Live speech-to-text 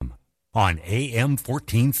on AM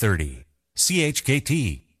 1430,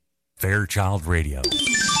 CHKT, Fairchild Radio.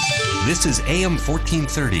 This is AM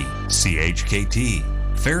 1430,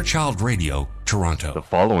 CHKT, Fairchild Radio, Toronto. The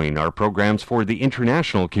following are programs for the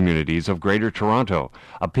international communities of Greater Toronto.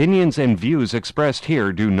 Opinions and views expressed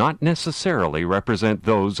here do not necessarily represent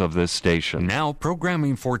those of this station. Now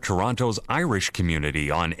programming for Toronto's Irish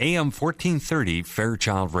community on AM 1430,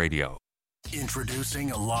 Fairchild Radio. Introducing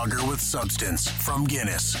a lager with substance from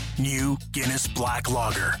Guinness. New Guinness Black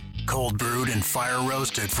Lager. Cold brewed and fire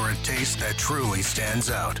roasted for a taste that truly stands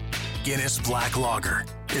out. Guinness Black Lager.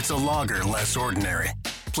 It's a lager less ordinary.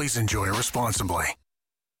 Please enjoy responsibly.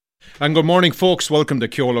 And good morning, folks. Welcome to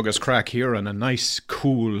Ceol, agus craic here on a nice,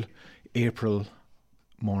 cool April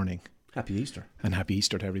morning. Happy Easter. And happy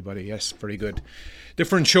Easter to everybody. Yes, very good.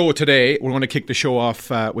 Different show today. We're going to kick the show off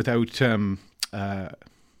without, I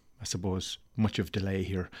suppose, much of delay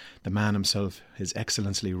here. The man himself, His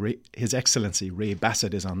Excellency Ray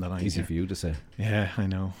Bassett is on the line. Easy here. For you to say. Yeah, I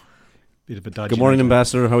know. Bit of a dodgy. Good morning,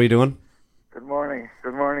 Ambassador. How are you doing? Good morning.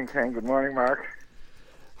 Good morning, Ken. Good morning, Mark.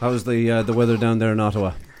 How's the weather down there in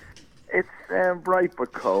Ottawa? It's bright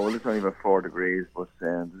but cold. It's only about 4 degrees, but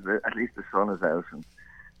at least the sun is out and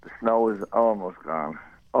the snow is almost gone.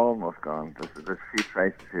 Almost gone. There's a few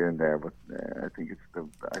traces here and there, but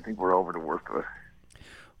I think we're over the worst of it.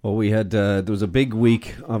 Well, we had there was a big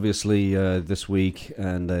week, obviously, this week,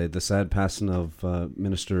 and the sad passing of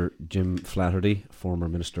Minister Jim Flaherty, former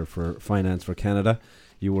Minister for Finance for Canada.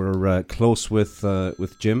 You were close with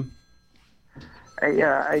Jim.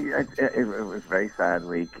 Yeah, it was a very sad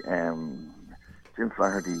week. Jim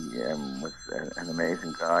Flaherty was an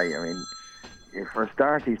amazing guy. I mean, for a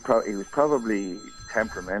start, he was probably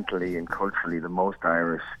temperamentally and culturally the most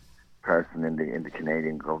Irish person in the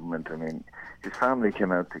Canadian government. I mean, his family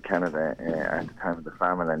came out to Canada at the time of the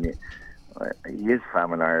famine, and he is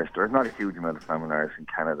famine Irish. There's not a huge amount of famine Irish in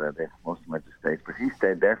Canada. Most of them are the States, but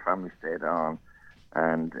their family stayed on,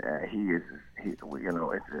 and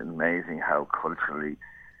it's amazing how culturally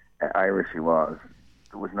Irish he was.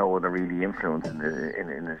 There was no other really influence in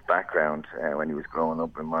his background when he was growing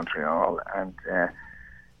up in Montreal, and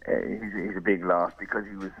he's a big loss because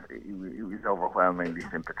he was overwhelmingly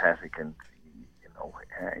sympathetic, and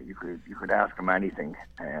you could ask him anything,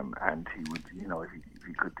 and he would, if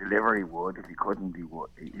he could deliver, he would. If he couldn't,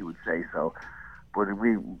 he would say so. But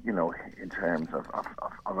in terms of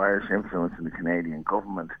Irish influence in the Canadian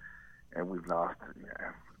government, we've lost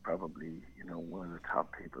probably one of the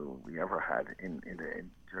top people we ever had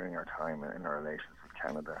during our time in our relations with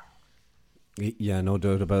Canada. Yeah, no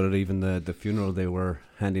doubt about it. Even the funeral, they were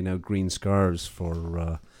handing out green scarves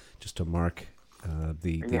for just to mark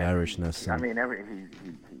the Irishness. I mean, I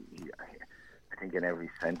think in every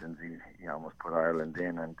sentence he almost put Ireland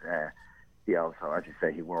in, and he also, as you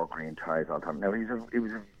say, he wore green ties all the time. Now he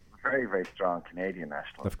was a very, very strong Canadian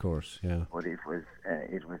national. Of course, yeah. But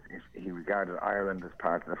he regarded Ireland as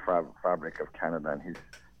part of the fabric of Canada, and his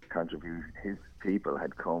contribution, his people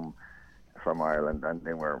had come from Ireland, and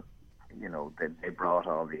they were, they brought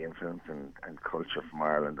all the influence and culture from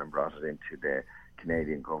Ireland and brought it into the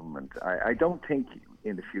Canadian government. I don't think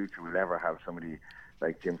in the future we'll ever have somebody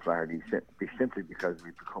like Jim Flaherty, simply because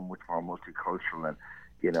we've become much more multicultural, and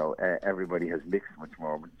everybody has mixed much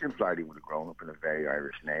more. But Jim Flaherty would have grown up in a very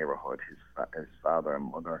Irish neighbourhood. His father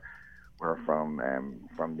and mother were from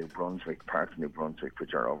New Brunswick, parts of New Brunswick,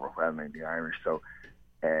 which are overwhelmingly Irish. So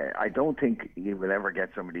I don't think you will ever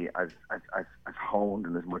get somebody as honed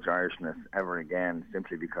in as much Irishness ever again,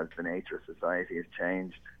 simply because the nature of society has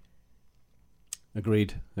changed.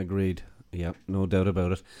 Agreed. Yeah, no doubt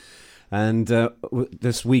about it. And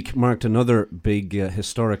this week marked another big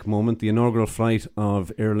historic moment. The inaugural flight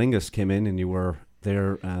of Aer Lingus came in, and you were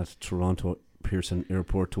there at Toronto Pearson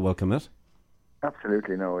Airport to welcome it.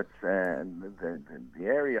 Absolutely, no. It's the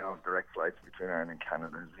area of direct flights between Ireland and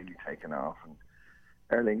Canada has really taken off, and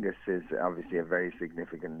Aer Lingus is obviously a very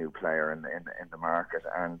significant new player in the market.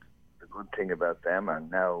 And the good thing about them,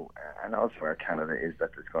 and also Air Canada, is that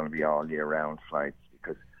there's going to be all year round flights,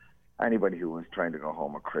 because anybody who was trying to go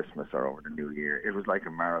home at Christmas or over the New Year, it was like a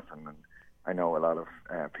marathon. And I know a lot of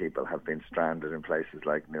people have been stranded in places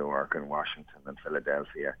like Newark and Washington and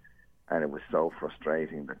Philadelphia, and it was so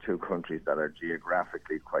frustrating. The two countries that are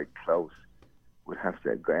geographically quite close would have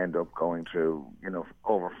to end up going through,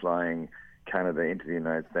 overflying Canada into the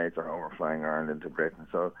United States or overflying Ireland into Britain.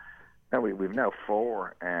 So now we've now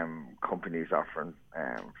 4 companies offering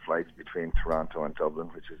flights between Toronto and Dublin,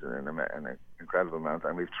 which is an incredible amount.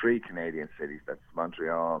 And we've 3 Canadian cities, that's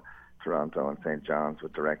Montreal, Toronto and St. John's,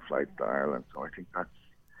 with direct flights to Ireland. So I think that's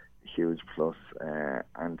a huge plus.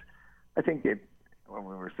 And I think when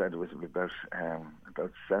we were said it was about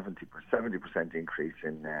 70% increase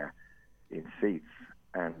in seats,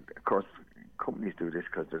 and of course companies do this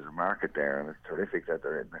because there's a market there, and it's terrific that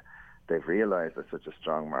they've realised there's such a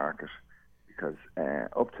strong market. Because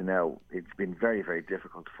up to now, it's been very, very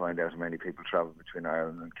difficult to find out how many people travel between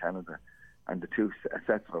Ireland and Canada. And the two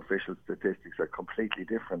sets of official statistics are completely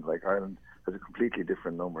different. Like Ireland has a completely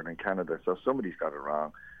different number than Canada. So somebody's got it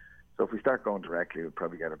wrong. So if we start going directly, we'll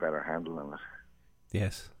probably get a better handle on it.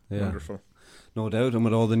 Yes. Yeah. Wonderful. No doubt. And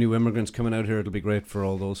with all the new immigrants coming out here, it'll be great for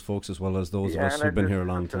all those folks as well as those of us who've been here a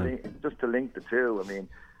long time. Just to link the two, I mean,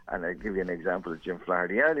 and I'll give you an example of Jim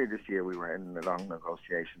Flaherty. Earlier this year, we were in long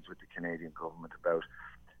negotiations with the Canadian government about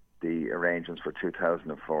the arrangements for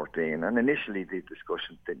 2014. And initially, the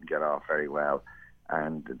discussions didn't get off very well.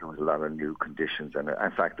 And there was a lot of new conditions. And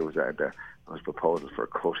in fact, there was proposals for a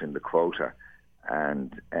cut in the quota.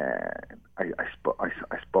 And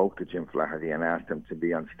I spoke to Jim Flaherty and asked him to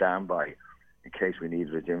be on standby in case we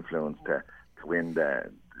needed his influence to win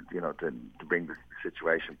to bring the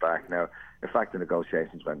situation back. Now, in fact, the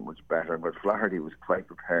negotiations went much better, but Flaherty was quite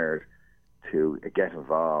prepared to get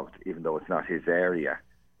involved, even though it's not his area,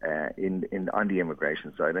 on the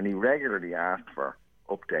immigration side. And he regularly asked for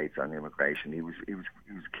updates on immigration. He was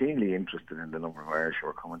keenly interested in the number of Irish who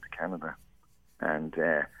were coming to Canada, and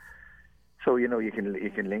so you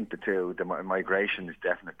can link the two. The migration is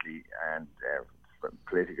definitely and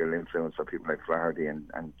political influence for people like Flaherty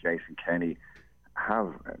and Jason Kenny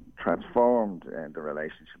have transformed the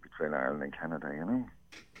relationship between Ireland and Canada,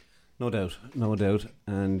 No doubt.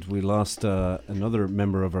 And we lost another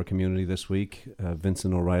member of our community this week,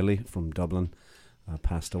 Vincent O'Reilly from Dublin,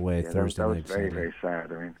 passed away Thursday night. That was very, very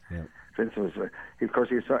sad. I mean, Vincent was, he's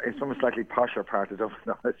from a slightly posher part of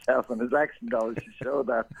Dublin himself, and his accent always show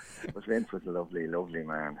that. But Vince was a lovely, lovely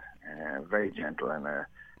man, very gentle and a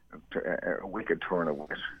wicked turn of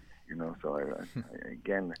wit, So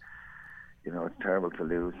again, it's terrible to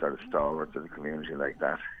lose sort of stalwarts of the community like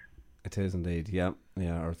that. It is indeed, yeah.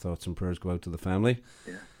 Our thoughts and prayers go out to the family.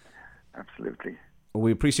 Yeah, absolutely.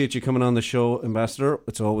 We appreciate you coming on the show, Ambassador.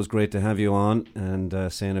 It's always great to have you on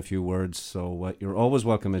and saying a few words. So you're always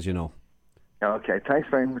welcome, as you know. Okay, thanks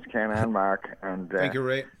very much, Ken and Mark. And thank you,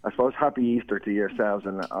 Ray. I suppose happy Easter to yourselves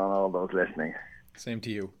and all those listening. Same to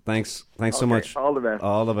you. Thanks so much. All the best.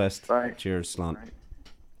 All the best. Bye. Cheers, Slán. Bye.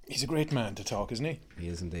 He's a great man to talk, isn't he? He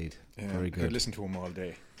is indeed. Yeah, very good. I could listen to him all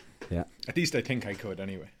day. Yeah. At least I think I could,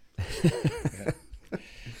 anyway. Yeah.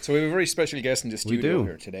 So we have a very special guest in the studio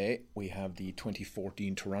here today. We have the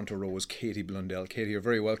 2014 Toronto Rose, Katie Blundell. Katie, you're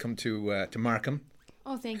very welcome to Markham.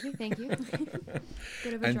 Oh, thank you.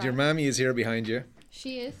 And your mammy is here behind you.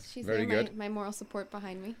 She is. She's very there, good. my moral support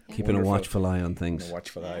behind me. Yeah. Keeping a watchful eye on things. A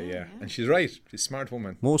watchful eye, yeah. And she's right. She's a smart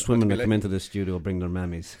woman. Most women that come into the studio bring their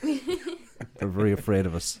mammies. They're very afraid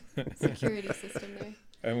of us. Security system there.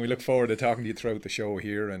 And we look forward to talking to you throughout the show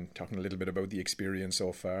here and talking a little bit about the experience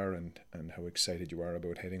so far and how excited you are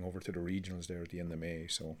about heading over to the regionals there at the end of May.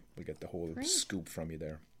 So we'll get the whole scoop from you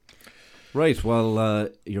there. Right, well,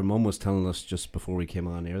 your mum was telling us just before we came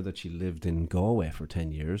on air that she lived in Galway for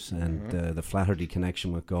 10 years and the Flaherty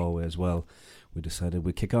connection with Galway as well. We decided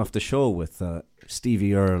we'd kick off the show with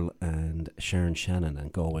Stevie Earle and Sharon Shannon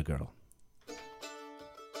and Galway Girl.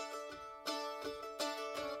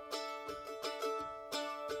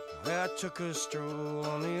 I took a stroll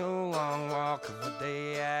on the old long walk of the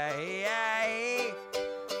day. I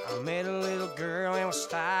met a little girl and we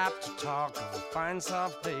stopped to talk of a fine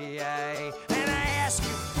soft day. And I asked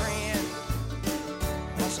your friend,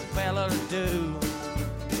 what's a fella to do?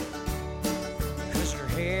 'Cause her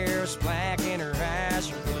hair is black and her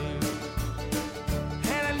eyes are blue.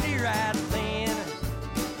 And I knew right then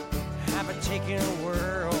I've been taking a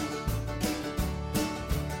whirl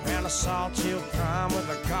around a Salt Hill prom with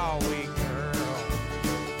a Galway girl.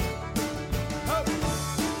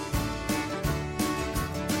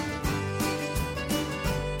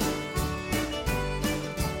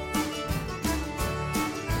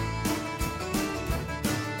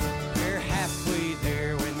 We're halfway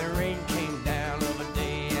there when the rain came down of a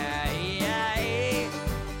day.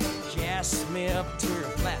 She asked me up to her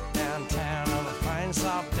flat downtown on a fine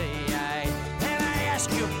soft day. And I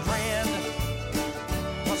asked your friend,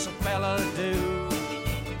 what's a fella to do?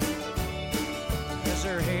 'Cause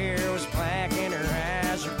her hair was black and her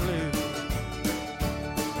eyes are blue.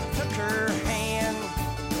 I took her hand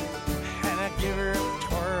and I give her a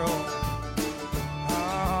twirl.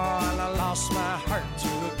 Oh, and I lost my heart to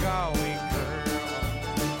a Galway girl.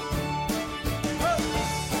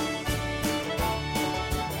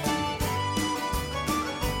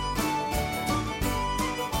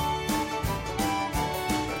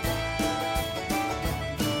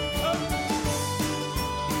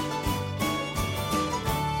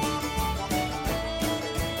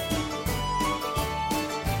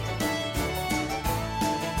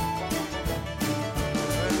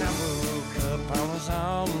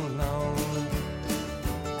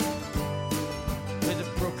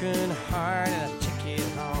 broken heart and a ticket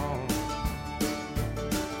home.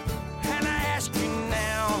 And I ask you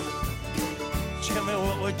now, tell me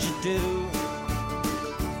what would you do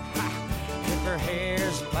if her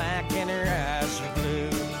hair's black and her eyes are blue?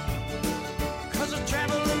 'Cause I'm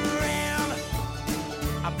traveling around,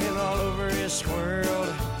 I've been all over this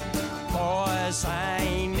world. Boys, I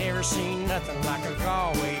ain't never seen nothing like a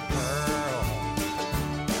Galway girl.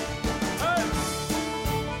 Hey!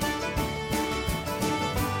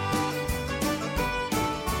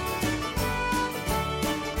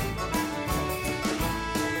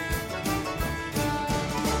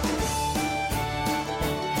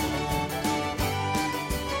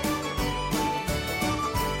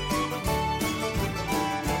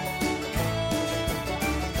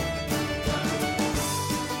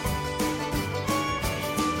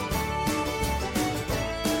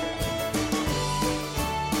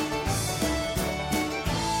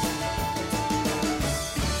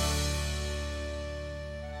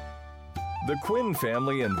 The Quinn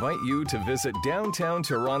family invite you to visit downtown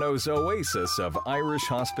Toronto's oasis of Irish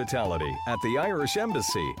hospitality at the Irish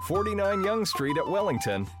Embassy, 49 Yonge Street at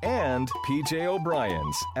Wellington, and PJ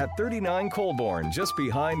O'Brien's at 39 Colborne, just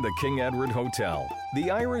behind the King Edward Hotel.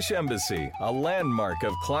 The Irish Embassy, a landmark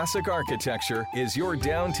of classic architecture, is your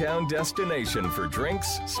downtown destination for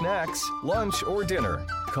drinks, snacks, lunch, or dinner.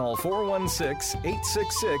 Call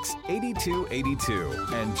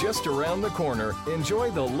 416-866-8282. And just around the corner,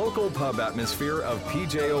 enjoy the local pub atmosphere of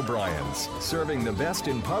PJ O'Brien's, serving the best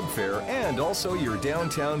in pub fare and also your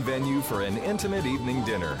downtown venue for an intimate evening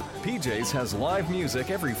dinner. PJ's has live music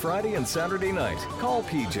every Friday and Saturday night. Call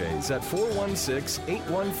PJ's at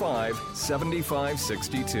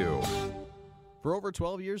 416-815-7562. For over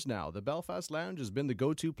 12 years now, the Belfast Lounge has been the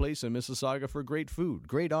go-to place in Mississauga for great food,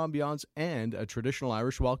 great ambiance, and a traditional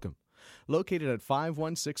Irish welcome. Located at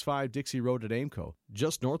 5165 Dixie Road at Aimco,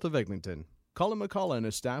 just north of Eglinton, Colin McCullough and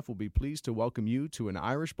his staff will be pleased to welcome you to an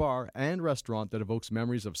Irish bar and restaurant that evokes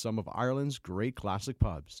memories of some of Ireland's great classic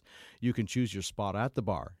pubs. You can choose your spot at the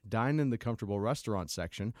bar, dine in the comfortable restaurant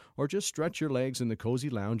section, or just stretch your legs in the cozy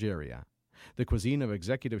lounge area. The cuisine of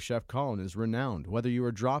Executive Chef Colin is renowned, whether you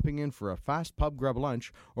are dropping in for a fast pub grub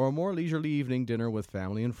lunch or a more leisurely evening dinner with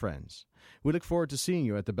family and friends. We look forward to seeing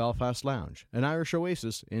you at the Belfast Lounge, an Irish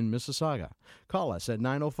oasis in Mississauga. Call us at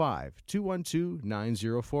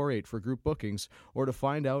 905-212-9048 for group bookings or to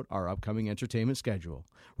find out our upcoming entertainment schedule.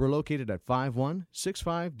 We're located at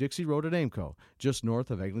 5165 Dixie Road at Aimco, just north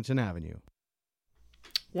of Eglinton Avenue.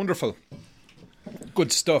 Wonderful.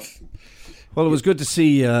 Good stuff. Well, it was good to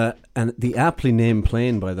see and the aptly named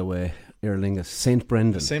plane, by the way, Aer Lingus, St.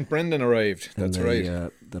 Brendan. St. Brendan arrived, that's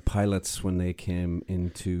right. The pilots, when they came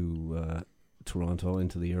into Toronto,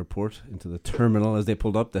 into the airport, into the terminal, as they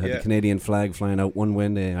pulled up, they had the Canadian flag flying out one way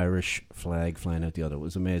and the Irish flag flying out the other. It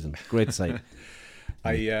was amazing. Great sight.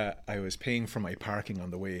 I was paying for my parking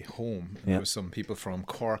on the way home. There was some people from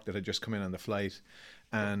Cork that had just come in on the flight.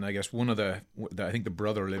 And I guess one of I think the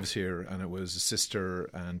brother lives here, and it was a sister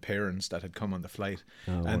and parents that had come on the flight,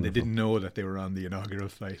 and wonderful. They didn't know that they were on the inaugural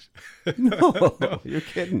flight. No, you're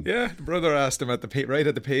kidding. Yeah, the brother asked him right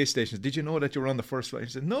at the pay station, "Did you know that you were on the first flight?" He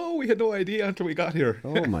said, "No, we had no idea until we got here."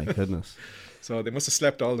 Oh my goodness! So they must have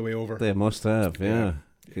slept all the way over. They must have, yeah.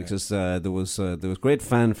 Because there was great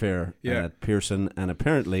fanfare at Pearson, and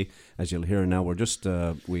apparently, as you'll hear now,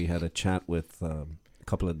 we had a chat with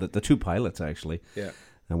couple of the two pilots actually,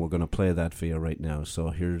 and we're going to play that for you right now. So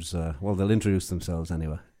here's they'll introduce themselves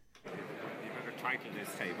anyway. You better title this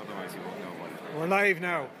tape, otherwise you won't know what. We're live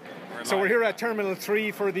now. We're here at Terminal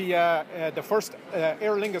 3 for the first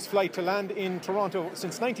Aer Lingus flight to land in Toronto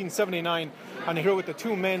since 1979, and here with the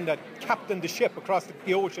two men that captained the ship across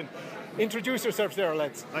the ocean. Introduce yourselves there,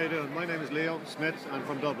 lads. How you doing? My name is Leo Smith. I'm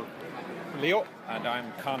from Dublin. Leo. And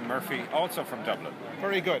I'm Con Murphy, also from Dublin.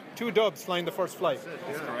 Very good. 2 dubs flying the first flight.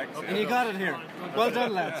 That's correct. And you got it here. Well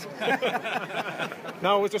done, lads.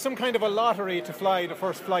 Now, was there some kind of a lottery to fly the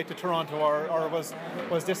first flight to Toronto, or was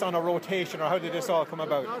this on a rotation, or how did this all come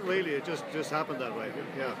about? Not really. It just happened that way.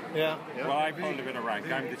 Yeah. Well, I pulled a bit of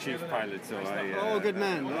rank. I'm the chief pilot, so I... good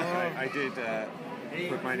man. I did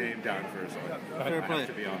put my name down for it, so I have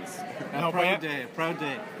to be honest. Proud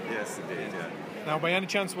day. Yes, indeed, yeah. Now, by any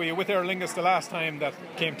chance, were you with Aer Lingus the last time that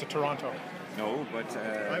came to Toronto? No, but...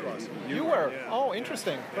 I was. You were? Yeah. Oh,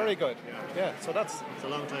 interesting. Very good. Yeah, so it's a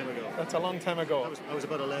long time ago. That's a long time ago. I was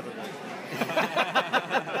about 11 then.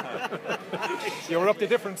 You were up to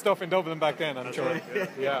different stuff in Dublin back then, I'm sure. Right.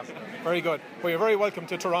 Yeah, very good. Well, you're very welcome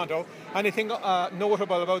to Toronto. Anything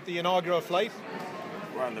notable about the inaugural flight?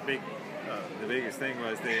 Well, the big the biggest thing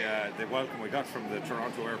was the welcome we got from the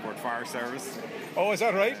Toronto Airport Fire Service. Oh, is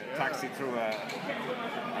that right? Taxied through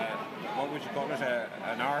what would you call it?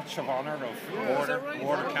 An arch of honour of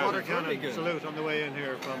water cannon salute on the way in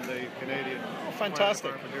here from the Canadian. Oh,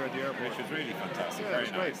 fantastic! Here at the airport, which was really fantastic. Yeah,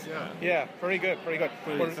 very nice. Great, yeah, very good, very good.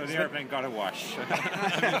 So the airplane got a wash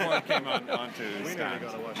before it came onto stand.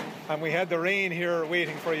 Got a wash. And we had the rain here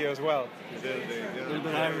waiting for you as well. We did indeed, yeah. A little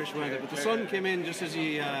bit Irish weather, but the sun came in just as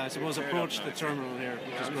you, I suppose, approached the terminal here,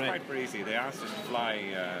 which is it was great. quite breezy. They asked us to fly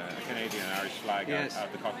a Canadian and Irish flag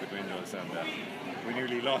out the cockpit windows, and we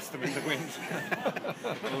nearly lost them in the wind.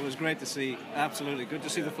 Well, it was great to see, absolutely. Good to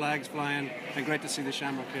see the flags flying, and great to see the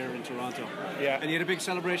Shamrock here in Toronto. Yeah. And you had a big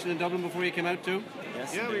celebration in Dublin before you came out too?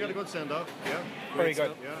 Yes. Yeah, we got a good send-off. Yeah. Very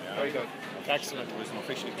good. Yeah. Very good. Excellent. There was an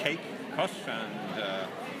official cake cut and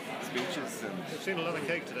speeches. We've seen a lot of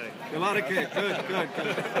cake today. A lot of cake.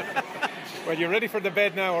 Good. Well, you ready for the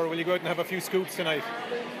bed now, or will you go out and have a few scoops tonight?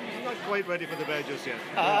 I'm not quite ready for the bed just yet.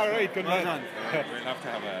 All right, good Well man. done. We'll have to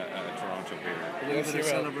have a Toronto beer. A little bit you of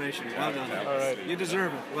will. celebration. Well done. All right. You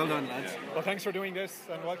deserve it. Well done, lads. Well, thanks for doing this,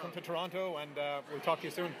 and welcome to Toronto, and we'll talk to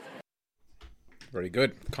you soon. Very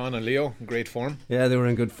good. Con and Leo, great form. Yeah, they were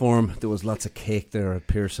in good form. There was lots of cake there at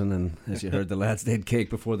Pearson, and as you heard, the lads did cake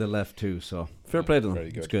before they left too. So fair play to them.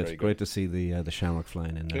 Very good, It's good. very Great to see the Shamrock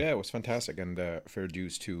flying in there. Yeah, it was fantastic, and fair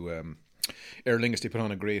dues to Aer Lingus. They put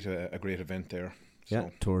on a great event there. So. Yeah,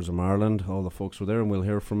 Tourism Ireland, all the folks were there, and we'll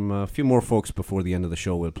hear from a few more folks before the end of the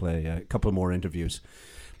show. We'll play a couple more interviews.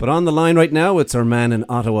 But on the line right now, it's our man in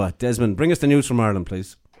Ottawa, Desmond. Bring us the news from Ireland,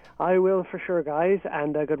 please. I will for sure, guys,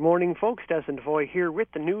 and good morning, folks. Desmond Voy here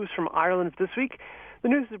with the news from Ireland this week. The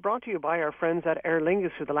news is brought to you by our friends at Aer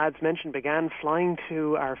Lingus, who the lads mentioned began flying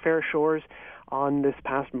to our fair shores on this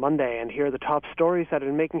past Monday. And here are the top stories that have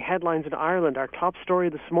been making headlines in Ireland. Our top story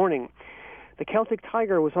this morning. The Celtic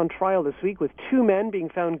Tiger was on trial this week with two men being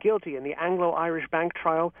found guilty in the Anglo-Irish bank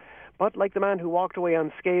trial. But like the man who walked away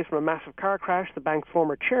unscathed from a massive car crash, the bank's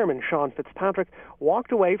former chairman, Sean Fitzpatrick,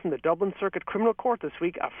 walked away from the Dublin Circuit Criminal Court this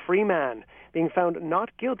week a free man, being found not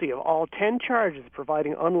guilty of all 10 charges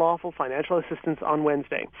providing unlawful financial assistance on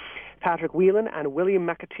Wednesday. Patrick Whelan and William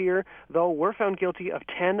McAteer, though, were found guilty of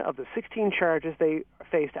 10 of the 16 charges they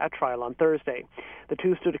faced at trial on Thursday. The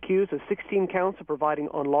two stood accused of 16 counts of providing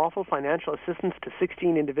unlawful financial assistance to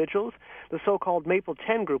 16 individuals, the so-called Maple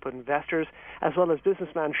 10 group of investors, as well as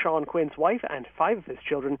businessman Sean Quinn's wife and 5 of his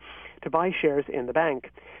children, to buy shares in the bank.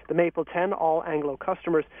 The Maple 10 all-Anglo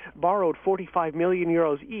customers borrowed €45 million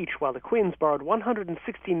each, while the Quinns borrowed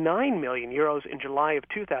 €169 million in July of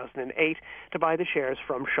 2008 to buy the shares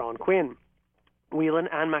from Sean Quinn. Whelan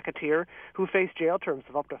and McAteer, who faced jail terms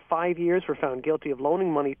of up to 5 years, were found guilty of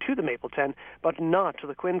loaning money to the Maple 10, but not to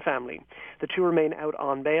the Quinn family. The two remain out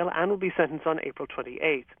on bail and will be sentenced on April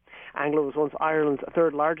 28th. Anglo was once Ireland's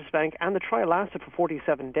third largest bank, and the trial lasted for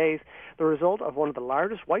 47 days, the result of one of the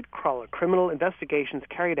largest white-collar criminal investigations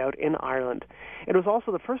carried out in Ireland. It was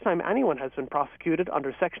also the first time anyone has been prosecuted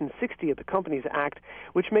under Section 60 of the Companies Act,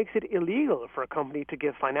 which makes it illegal for a company to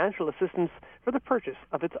give financial assistance for the purchase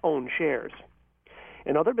of its own shares.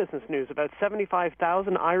 In other business news, about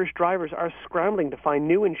 75,000 Irish drivers are scrambling to find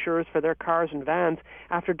new insurers for their cars and vans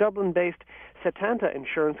after Dublin-based Setanta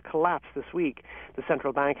Insurance collapsed this week. The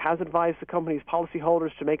central bank has advised the company's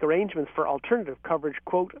policyholders to make arrangements for alternative coverage,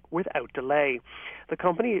 quote, without delay. The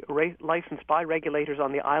company, licensed by regulators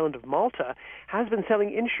on the island of Malta, has been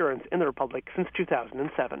selling insurance in the Republic since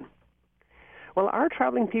 2007. Well, are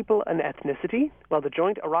travelling people an ethnicity? Well, the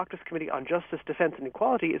Joint Oireachtas Committee on Justice, Defence and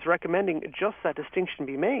Equality is recommending just that distinction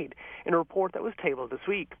be made in a report that was tabled this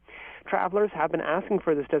week. Travellers have been asking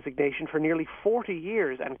for this designation for nearly 40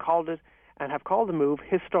 years and have called the move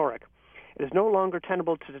historic. It is no longer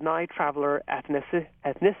tenable to deny traveller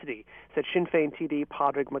ethnicity, said Sinn Féin TD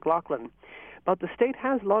Padraig McLaughlin. But the state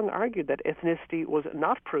has long argued that ethnicity was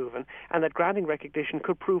not proven and that granting recognition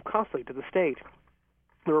could prove costly to the state.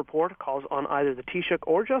 The report calls on either the Taoiseach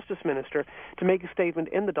or Justice Minister to make a statement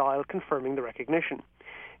in the Dáil confirming the recognition.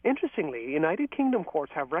 Interestingly, United Kingdom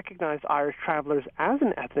courts have recognised Irish travellers as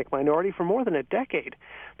an ethnic minority for more than a decade,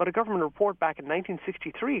 but a government report back in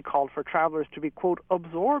 1963 called for travellers to be, quote,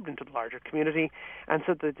 absorbed into the larger community and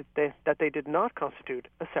said that they did not constitute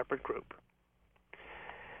a separate group.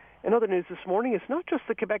 In other news this morning, it's not just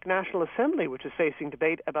the Quebec National Assembly which is facing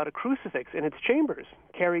debate about a crucifix in its chambers.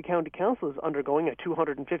 Kerry County Council is undergoing a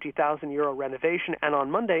 €250,000 renovation, and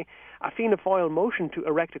on Monday, a Fianna Fáil motion to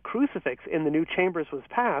erect a crucifix in the new chambers was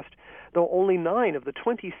passed, though only 9 of the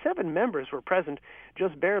 27 members were present,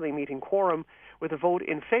 just barely meeting quorum, with a vote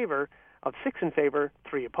in favour of 6 in favour,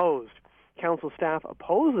 3 opposed. Council staff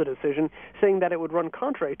oppose the decision, saying that it would run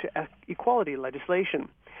contrary to equality legislation.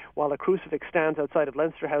 While a crucifix stands outside of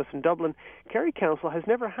Leinster House in Dublin, Kerry Council has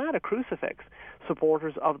never had a crucifix.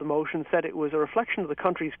 Supporters of the motion said it was a reflection of the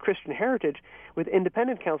country's Christian heritage, with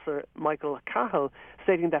independent councillor Michael Cahill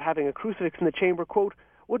stating that having a crucifix in the chamber, quote,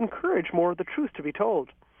 would encourage more of the truth to be told.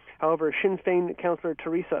 However, Sinn Féin councillor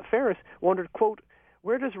Teresa Ferris wondered, quote,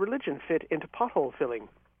 where does religion fit into pothole filling?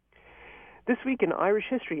 This week in Irish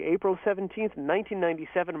history, April 17th,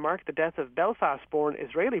 1997 marked the death of Belfast-born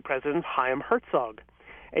Israeli President Chaim Herzog.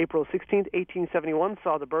 April 16, 1871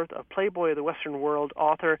 saw the birth of Playboy of the Western World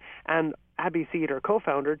author and Abbey Theatre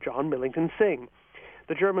co-founder John Millington Synge.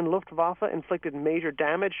 The German Luftwaffe inflicted major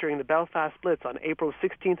damage during the Belfast Blitz on April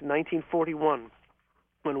 16, 1941,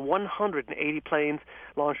 when 180 planes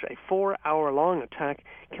launched a 4-hour-long attack,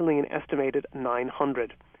 killing an estimated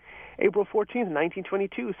 900. April 14,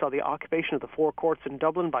 1922 saw the occupation of the Four Courts in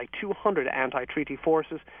Dublin by 200 anti-treaty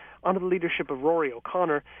forces under the leadership of Rory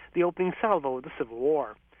O'Connor, the opening salvo of the Civil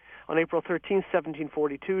War. On April 13,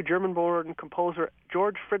 1742, German-born composer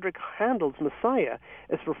George Friedrich Handel's Messiah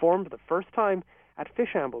is performed for the first time at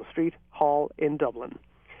Fishamble Street Hall in Dublin.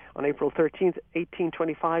 On April 13,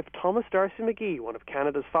 1825, Thomas D'Arcy McGee, one of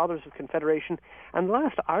Canada's Fathers of Confederation and the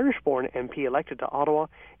last Irish-born MP elected to Ottawa,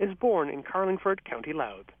 is born in Carlingford, County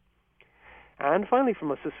Louth. And finally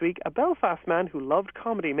from us this week, a Belfast man who loved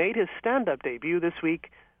comedy made his stand-up debut this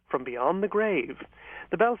week from beyond the grave.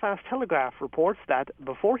 The Belfast Telegraph reports that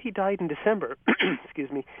before he died in December,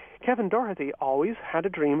 Kevin Doherty always had a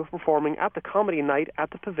dream of performing at the comedy night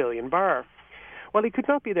at the Pavilion Bar. While he could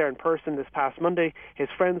not be there in person this past Monday, his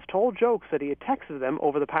friends told jokes that he had texted them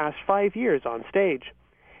over the past 5 years on stage.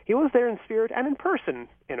 He was there in spirit and in person,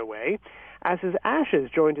 in a way, as his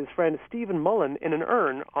ashes joined his friend Stephen Mullen in an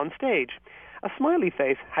urn on stage. A smiley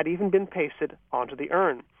face had even been pasted onto the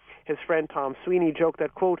urn. His friend Tom Sweeney joked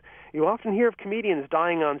that, quote, you often hear of comedians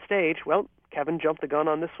dying on stage. Well, Kevin jumped the gun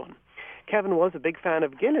on this one. Kevin was a big fan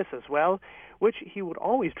of Guinness as well, which he would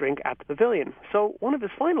always drink at the Pavilion. So one of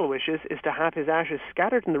his final wishes is to have his ashes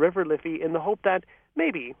scattered in the River Liffey in the hope that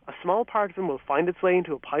maybe a small part of them will find its way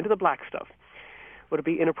into a pint of the black stuff. Would it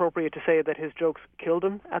be inappropriate to say that his jokes killed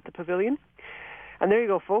him at the Pavilion? And there you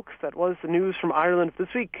go, folks. That was the news from Ireland this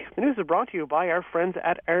week. The news is brought to you by our friends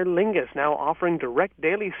at Aer Lingus, now offering direct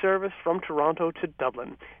daily service from Toronto to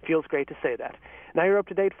Dublin. Feels great to say that. Now you're up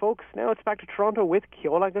to date, folks. Now it's back to Toronto with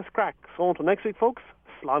Ceol, agus craic. So until next week, folks,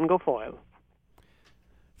 slán go foil.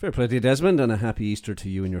 Fair play to you, Desmond, and a happy Easter to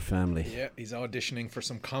you and your family. Yeah, he's auditioning for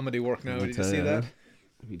some comedy work now. Did you see that?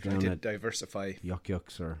 Trying to diversify.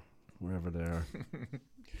 Yucks or wherever they are.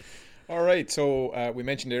 All right, so we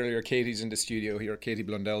mentioned earlier Katie's in the studio here, Katie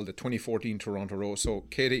Blundell, the 2014 Toronto Rose. So,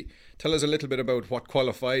 Katie, tell us a little bit about what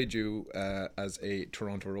qualified you as a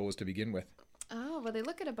Toronto Rose to begin with. Oh, well, they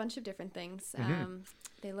look at a bunch of different things.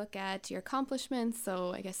 They look at your accomplishments,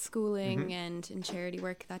 so I guess schooling and in charity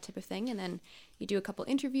work, that type of thing. And then you do a couple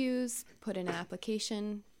interviews, put in an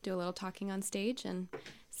application, do a little talking on stage, and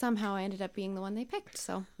somehow I ended up being the one they picked.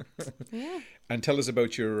 So, yeah. And tell us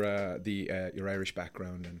about your Irish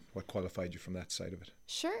background and what qualified you from that side of it.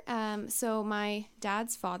 Sure. So my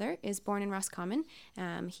dad's father is born in Roscommon.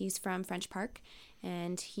 He's from French Park,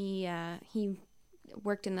 and he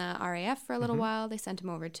worked in the RAF for a little while. They sent him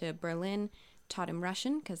over to Berlin, taught him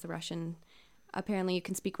Russian, because the Russian, apparently you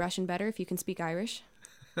can speak Russian better if you can speak Irish.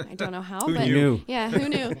 I don't know how, who but knew? Yeah, who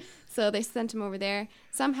knew? So they sent him over there.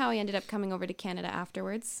 Somehow he ended up coming over to Canada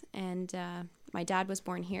afterwards, and my dad was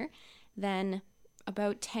born here. Then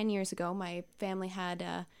about 10 years ago, my family had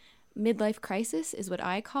a midlife crisis, is what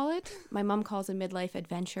I call it. My mom calls it midlife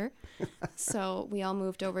adventure. So we all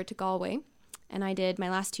moved over to Galway, and I did my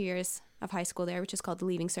last 2 years of high school there, which is called the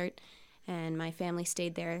Leaving Cert, and my family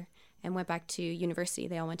stayed there and went back to university.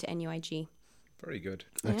 They all went to NUIG. Very good.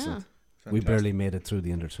 Excellent. Yeah. Fantastic. We barely made it through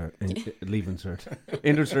the Leaving Cert.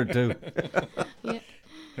 Intercert too. Yeah.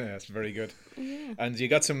 Yeah, that's very good. Yeah. And you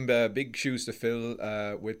got some big shoes to fill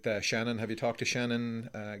with Shannon. Have you talked to Shannon?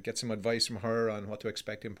 Get some advice from her on what to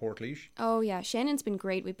expect in Portlaoise? Oh, yeah. Shannon's been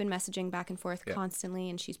great. We've been messaging back and forth constantly,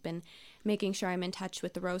 and she's been making sure I'm in touch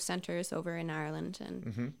with the Rose Centres over in Ireland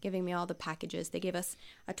and giving me all the packages. They gave us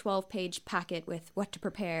a 12-page packet with what to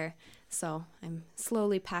prepare, so I'm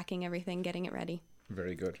slowly packing everything, getting it ready.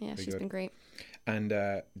 Very good. Yeah, Very she's good. been great. And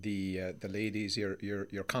the ladies,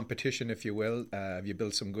 your competition, if you will, have you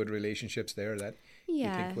built some good relationships there that you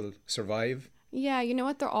think will survive? Yeah, you know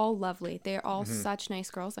what? They're all lovely. They're all such nice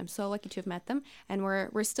girls. I'm so lucky to have met them. And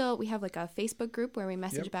we have like a Facebook group where we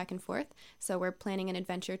message back and forth. So we're planning an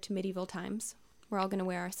adventure to medieval times. We're all going to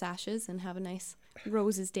wear our sashes and have a nice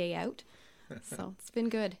Roses Day out. So it's been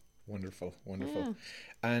good. Wonderful. Yeah.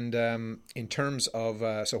 And in terms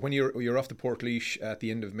of so when you're off to Port at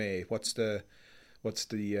the end of May, what's the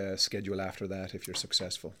schedule after that if you're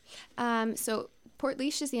successful? So Port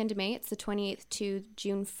is the end of May. It's the 28th to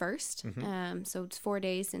June 1st. So it's 4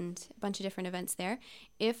 days and a bunch of different events there.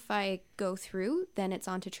 If I go through, then it's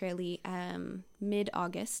on to Tralee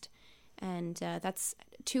mid-August. And that's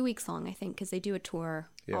 2 weeks long, I think, because they do a tour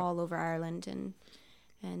all over Ireland and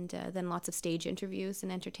then lots of stage interviews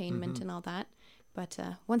and entertainment and all that. But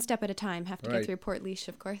one step at a time. Have to get through Port,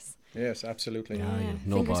 of course. Yes, absolutely.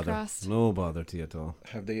 No Fingers bother. crossed. No bother to you at all.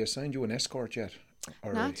 Have they assigned you an escort yet?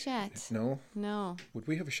 Not yet. No? No. Would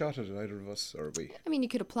we have a shot at it, either of us, or we? I mean, you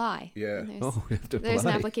could apply. Yeah. We have to apply. There's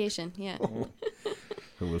an application, yeah.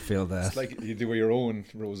 Who will fail that? It's like you do your own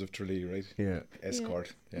Rose of Tralee, right? Yeah.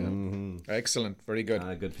 Escort. Yeah. Excellent. Very good.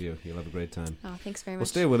 Good for you. You'll have a great time. Oh, thanks very much. Well,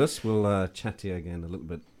 stay with us. We'll chat to you again a little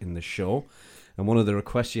bit in the show. And one of the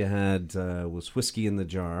requests you had was Whiskey in the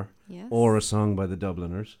Jar, or a song by the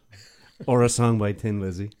Dubliners, or a song by Thin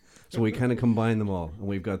Lizzy. So we kind of combine them all. And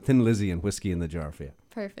we've got Thin Lizzy and Whiskey in the Jar for you.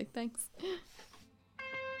 Perfect, thanks.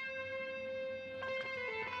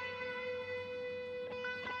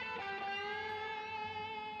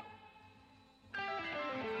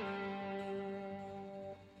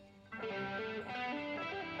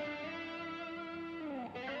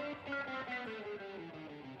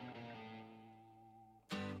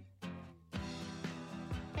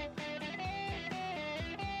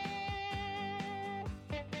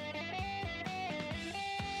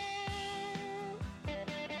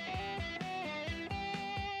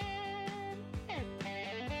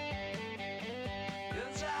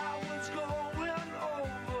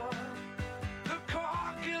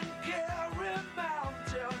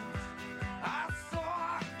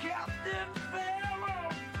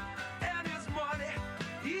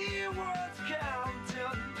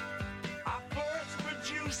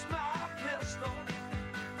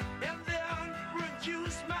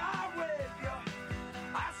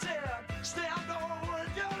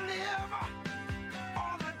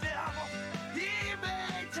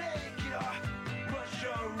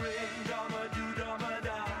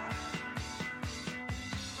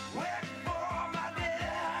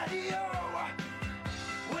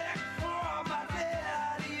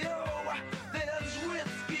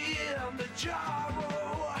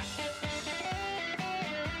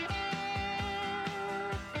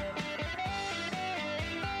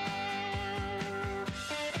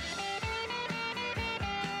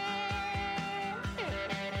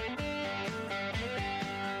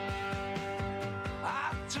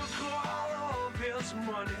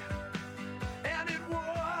 Money, and it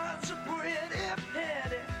was a pretty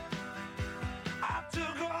penny. I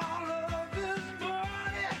took all of his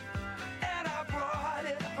money and I brought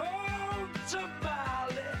it home to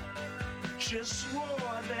Molly. She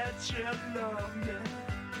swore that she loved me,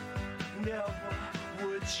 never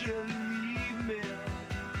would she leave me.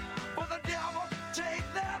 But the devil take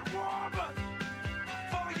that woman,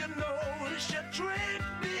 for you know she treat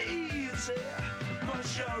me easy. But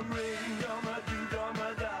she ring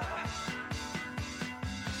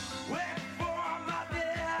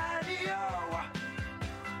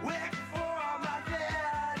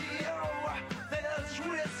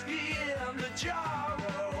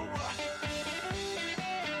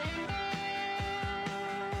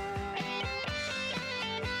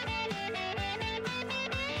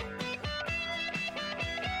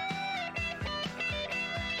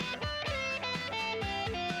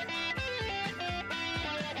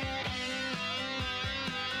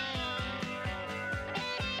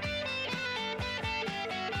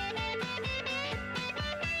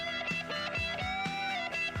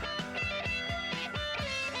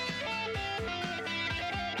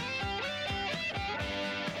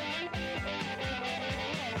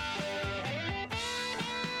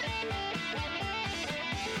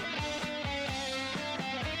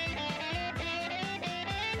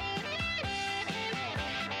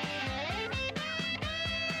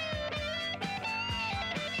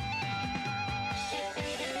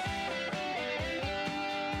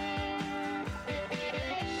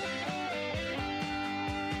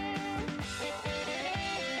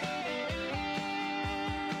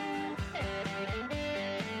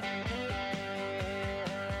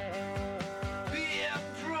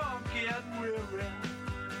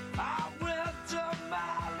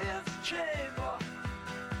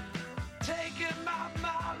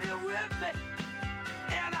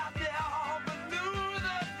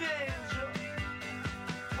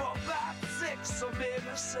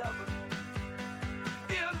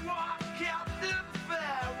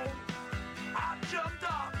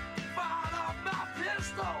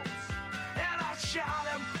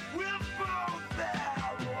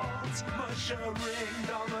ring,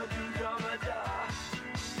 dama do dama da.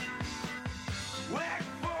 Wait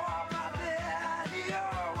for my daddy-o.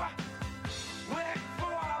 Wait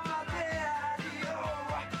for my daddy-o.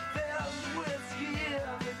 There's whiskey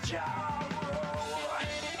in the jar.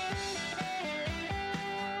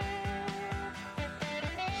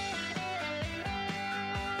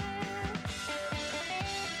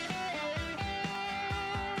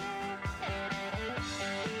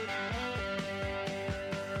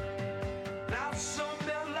 Now some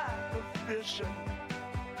men like the fishing,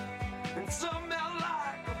 and some men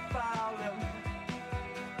like the fowling,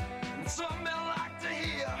 and some men like to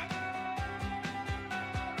hear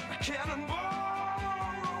a cannonball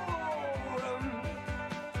rolling.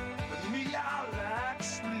 But me, I like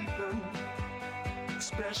sleeping,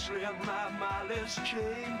 especially in my mindless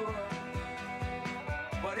chamber.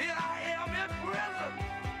 But here I am in prison.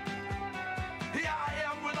 Here I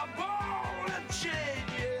am with a ball and chain,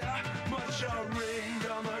 yeah. Much a ring,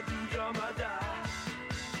 dama do dama da.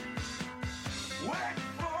 Wait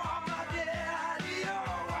for my daddy-o.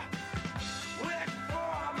 Wait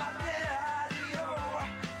for my daddy-o.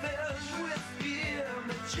 There's whiskey in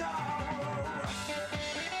the jar.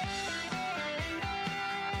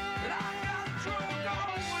 And I got drunk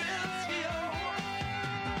on whiskey-o.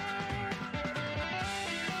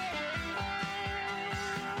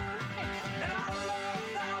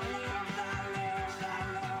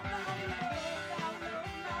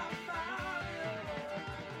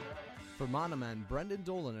 Vermonterman Brendan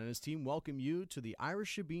Dolan and his team welcome you to the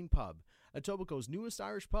Irish Shebeen Pub, Etobicoke's newest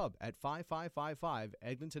Irish pub at 5555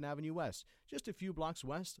 Eglinton Avenue West, just a few blocks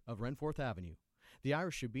west of Renforth Avenue. The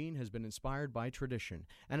Irish Shebeen has been inspired by tradition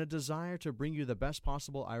and a desire to bring you the best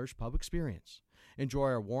possible Irish pub experience. Enjoy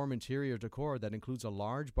our warm interior decor that includes a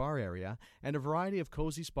large bar area and a variety of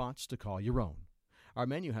cozy spots to call your own. Our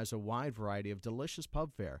menu has a wide variety of delicious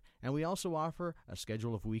pub fare, and we also offer a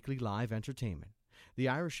schedule of weekly live entertainment. The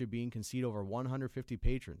Irish Shebeen can seat over 150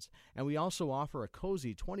 patrons, and we also offer a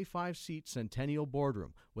cozy 25-seat Centennial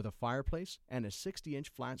boardroom with a fireplace and a 60-inch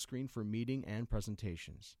flat screen for meeting and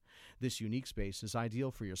presentations. This unique space is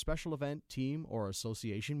ideal for your special event, team, or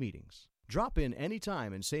association meetings. Drop in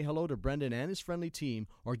anytime and say hello to Brendan and his friendly team,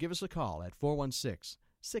 or give us a call at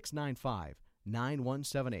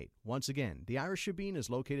 416-695-9178. Once again, the Irish Shebeen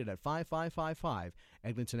is located at 5555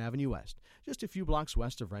 Eglinton Avenue West, just a few blocks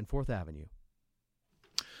west of Renforth Avenue.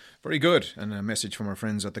 Very good. And a message from our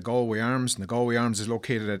friends at the Galway Arms. And the Galway Arms is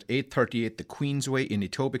located at 838 the Queensway in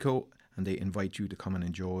Etobicoke, and they invite you to come and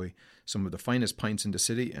enjoy some of the finest pints in the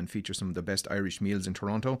city and feature some of the best Irish meals in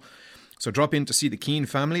Toronto. So drop in to see the Keane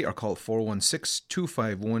family or call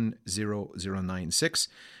 416-251-0096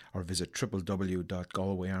 or visit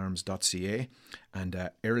www.galwayarms.ca. And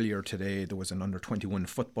earlier today there was an under-21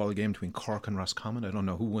 football game between Cork and Roscommon. I don't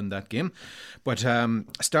know who won that game. But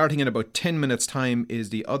starting in about 10 minutes' time is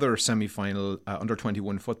the other semi-final,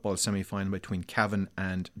 under-21 football semi-final between Cavan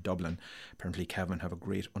and Dublin. Apparently Cavan have a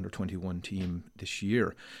great under-21 team this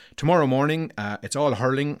year. Tomorrow morning it's all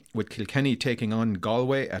hurling with Kilkenny taking on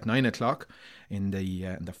Galway at 9 o'clock. In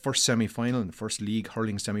the first semi-final, in the first league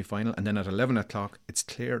hurling semi-final. And then at 11 o'clock, it's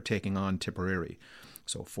Clare taking on Tipperary.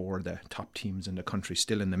 So for the top teams in the country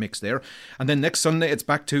still in the mix there. And then next Sunday, it's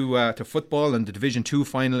back to football, and the Division 2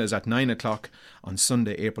 final is at 9 o'clock on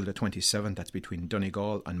Sunday, April the 27th. That's between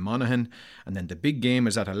Donegal and Monaghan. And then the big game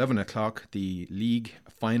is at 11 o'clock, the league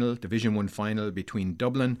final, Division 1 final between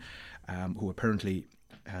Dublin, who apparently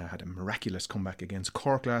had a miraculous comeback against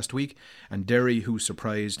Cork last week, and Derry, who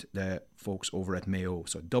surprised the folks over at Mayo.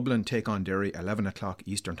 So Dublin take on Derry, 11 o'clock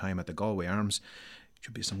Eastern time at the Galway Arms.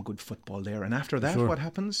 Should be some good football there. And after that, what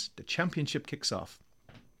happens? The championship kicks off.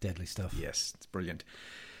 Deadly stuff. Yes, it's brilliant.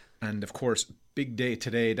 And of course, big day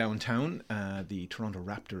today downtown. The Toronto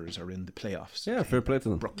Raptors are in the playoffs. Yeah, fair play to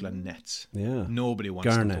them. Brooklyn Nets. Yeah. Nobody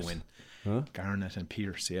wants them to win. Huh? Garnett and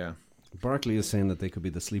Pierce, yeah. Barkley is saying that they could be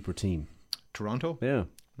the sleeper team. Toronto? Yeah.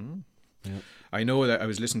 Yeah. I know that I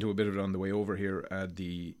was listening to a bit of it on the way over here.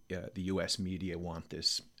 The US media want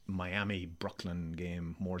this Miami-Brooklyn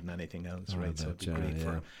game more than anything else, right? So it'd be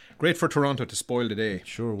great for Toronto to spoil the day.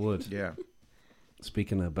 Sure would. Yeah.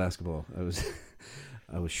 Speaking of basketball, I was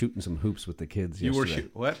shooting some hoops with the kids yesterday. You were shooting?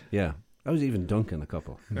 What? Yeah. I was even dunking a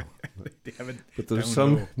couple. No. But there was down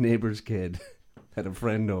some low. neighbour's kid had a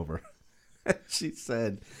friend over. She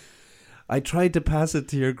said, "I tried to pass it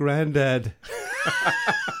to your granddad."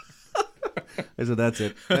 I said, "That's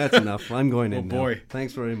it. That's enough. I'm going in now. Boy.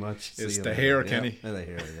 Thanks very much." It's the hair, Kenny. Yeah, the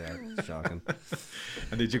hair, yeah. Shocking.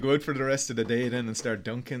 And did you go out for the rest of the day then and start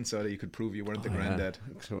dunking so that you could prove you weren't the granddad?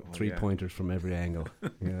 Yeah. So 3-pointers from every angle.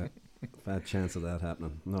 Yeah. Bad chance of that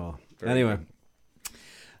happening. No. Very anyway.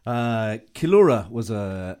 Kilura was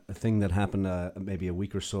a thing that happened maybe a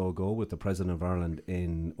week or so ago with the President of Ireland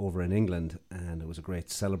over in England, and it was a great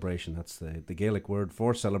celebration. That's the Gaelic word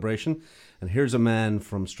for celebration. And here's a man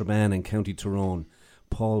from Strabane in County Tyrone,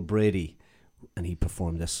 Paul Brady, and he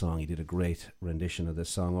performed this song. He did a great rendition of this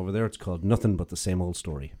song over there. It's called Nothing But the Same Old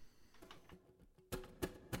Story.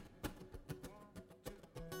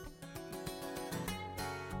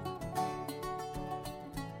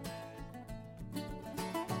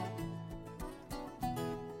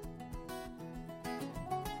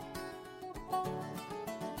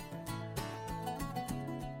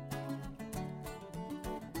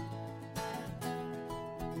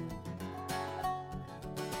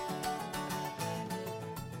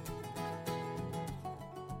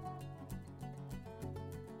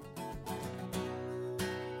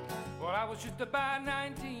 Well, I was just about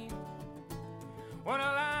 19 when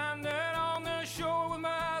I landed on the shore with my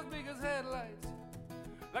eyes big as headlights.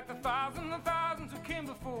 Like the thousands who came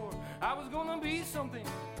before, I was gonna be something.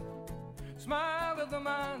 Smiled at the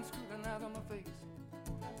man scrutinized on my face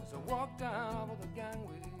as I walked down over the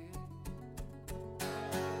gangway.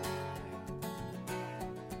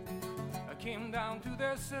 I came down to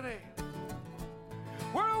their city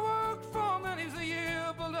where I worked for many a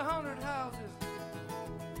year, built 100 houses.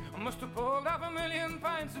 I must have pulled off 1,000,000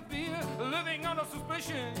 pints of beer, living under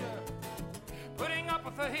suspicion, yeah. Putting up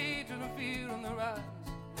with the hate and the fear in their eyes.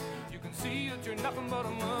 You can see that you're nothing but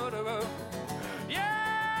a murderer.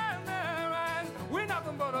 Yeah, in their eyes, we're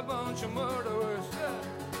nothing but a bunch of murderers.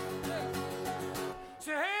 Yeah.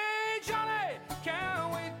 Say, hey, Johnny,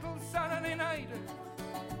 can't wait till Saturday night.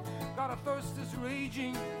 Got a thirst that's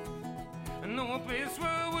raging, and no place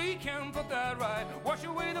where we can put that right. Wash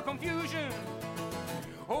away the confusion,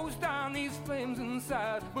 hose down these flames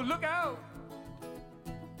inside. But look out,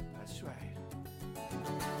 that's right.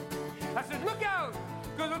 I said, look out,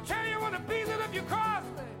 'cause I'll tell you what it be that if you cross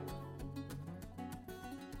me.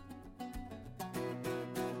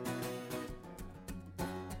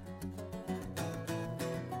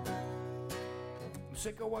 I'm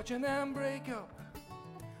sick of watching them break up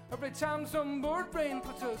every time some bird brain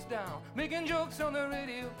puts us down, making jokes on the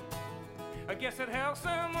radio. I guess it helps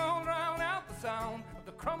them all drown out the sound of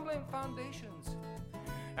the crumbling foundations.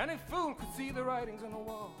 Any fool could see the writings on the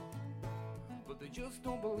wall, but they just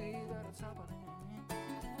don't believe that it's happening.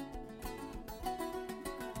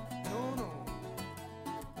 No, no.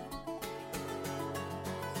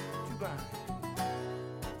 Too bad.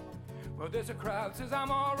 Well, there's a crowd says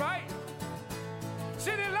I'm alright.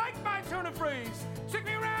 Say they like my turn of phrase. Take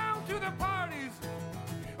me round to the parties,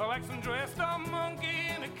 like some dressed up monkey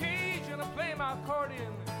in a cage, and I play my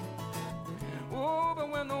accordion. Oh, but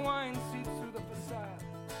when the wine seeps through the facade,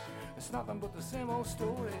 it's nothing but the same old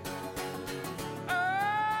story.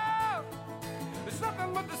 Oh, it's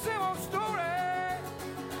nothing but the same old story.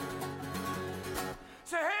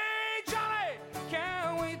 Say, hey, Johnny,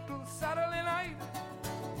 can't wait till Saturday night.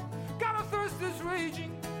 Got a thirst that's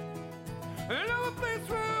raging, another place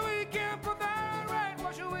where we can put that right.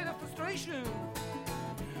 Wash away the frustration,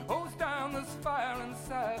 hose down this fire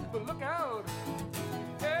inside. But look out,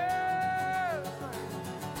 yeah.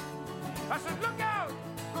 I said, look out,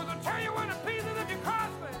 'cause I'll tell you when to be that if you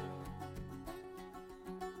cross me.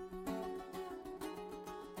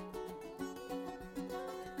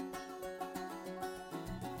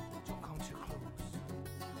 Don't come too close.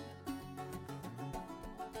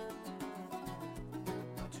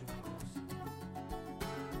 Not too close.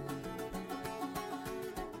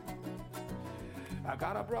 I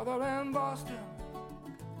got a brother in Boston,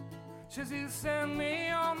 says he'll send me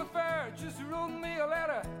on the fair. Just wrote me a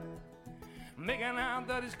letter, making out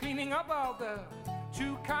that he's cleaning up out there.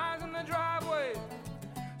 2 cars in the driveway,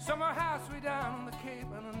 summer house way down on the Cape,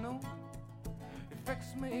 and I know it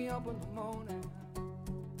fixed me up in the morning.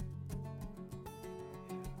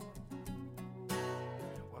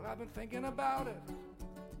 Well, I've been thinking about it,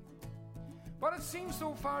 but it seems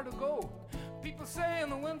so far to go. People say in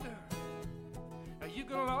the winter you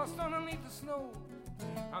get lost underneath the snow.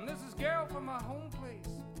 And this is girl from my home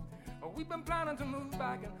place. We've been planning to move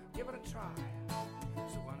back and give it a try,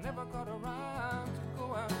 so I never got around to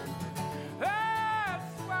going.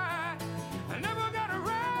 That's why I never got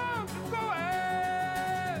around to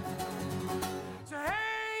going. So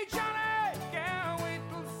hey, Johnny, can't wait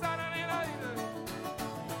till Saturday night.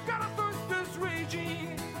 Got a thirst that's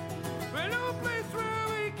raging, but no place where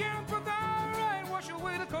we can put that right. Wash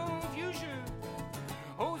away the confusion,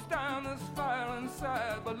 hose down this fire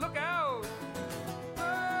inside. But look out,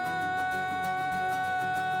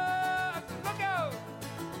 look out,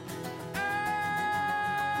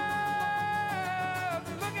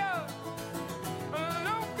 look out,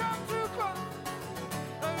 don't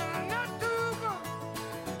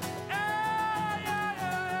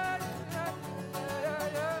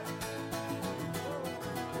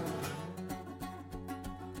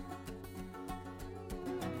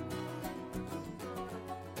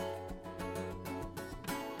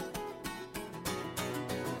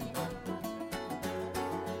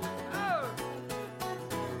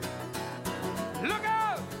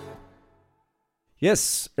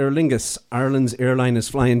Yes, Aer Lingus, Ireland's airline, is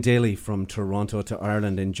flying daily from Toronto to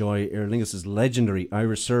Ireland. Enjoy Aer Lingus' legendary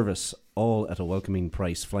Irish service, all at a welcoming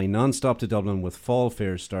price. Fly non-stop to Dublin with fall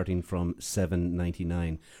fares starting from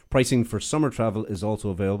 $7.99. Pricing for summer travel is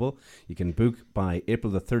also available. You can book by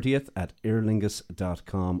April the 30th at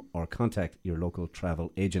airlingus.com or contact your local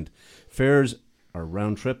travel agent. Fares are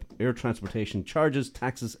round trip. Air transportation charges,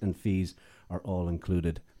 taxes and fees are all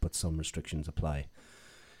included, but some restrictions apply.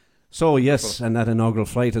 So yes, and that inaugural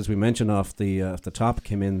flight, as we mentioned off the top,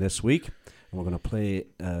 came in this week. And we're going to play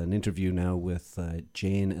an interview now with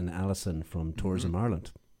Jane and Alison from Tourism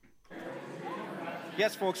Ireland.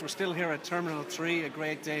 Yes, folks, we're still here at Terminal 3. A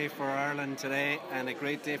great day for Ireland today and a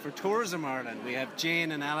great day for Tourism Ireland. We have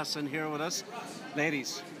Jane and Alison here with us.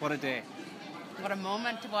 Ladies, what a day. What a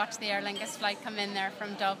moment to watch the Aer Lingus flight come in there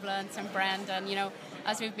from Dublin, St. Brendan. You know,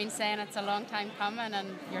 as we've been saying, it's a long time coming,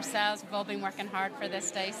 and yourselves have all been working hard for this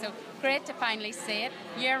day. So great to finally see it.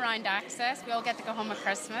 Year-round access. We all get to go home at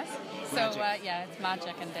Christmas. So, yeah, it's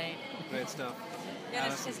magic indeed. Great stuff.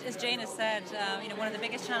 Yeah, as Jane has said, one of the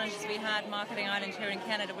biggest challenges we had marketing Ireland here in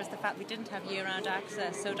Canada was the fact we didn't have year-round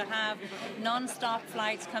access. So to have non-stop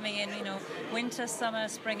flights coming in, winter, summer,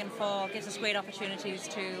 spring and fall gives us great opportunities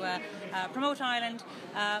to promote Ireland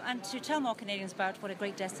and to tell more Canadians about what a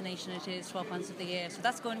great destination it is 12 months of the year. So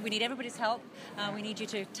that's going. We need everybody's help. We need you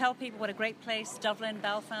to tell people what a great place Dublin,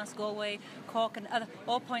 Belfast, Galway, Cork and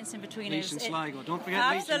all points in between is. Sligo. Don't forget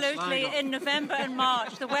absolutely, in November and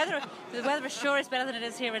March. The weather is sure is better than it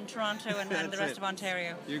is here in Toronto and the rest of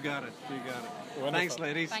Ontario. You got it. Wonderful. Thanks,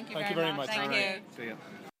 ladies. Thank you very much. Thank you. See you.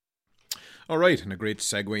 All right, and a great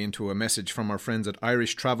segue into a message from our friends at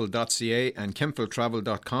irishtravel.ca and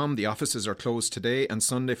kempheltravel.com. The offices are closed today and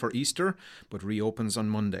Sunday for Easter, but reopens on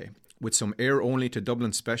Monday. With some air-only to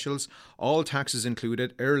Dublin specials, all taxes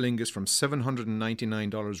included, Aer Lingus from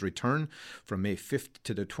 $799 return from May 5th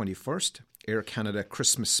to the 21st. Air Canada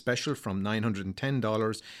Christmas Special from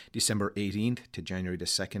 $910 December 18th to January the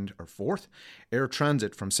 2nd or 4th. Air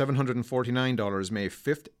Transit from $749 May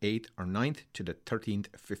 5th, 8th or 9th to the 13th,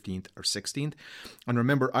 15th or 16th. And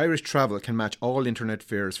remember, Irish Travel can match all internet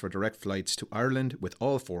fares for direct flights to Ireland with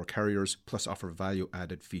all 4 carriers, plus offer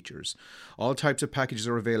value-added features. All types of packages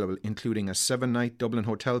are available, including a 7-night Dublin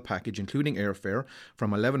hotel package including airfare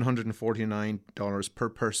from $1,149 per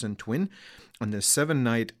person twin, and the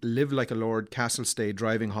 7-night Live Like a Lord Castle Stay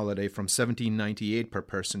driving holiday from $1,798 per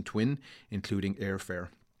person twin, including airfare.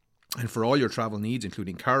 And for all your travel needs,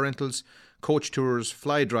 including car rentals, coach tours,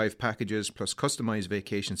 fly drive packages, plus customised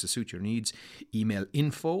vacations to suit your needs, email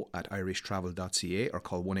info@irishtravel.ca or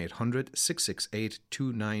call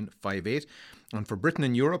 1-800-668-2958. And for Britain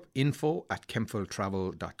and Europe,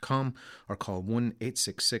 info@kempheltravel.com or call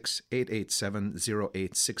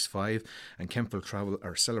 1-866-887-0865. And Kempfel Travel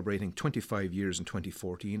are celebrating 25 years in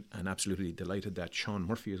 2014, and absolutely delighted that Sean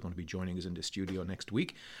Murphy is going to be joining us in the studio next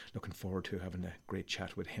week. Looking forward to having a great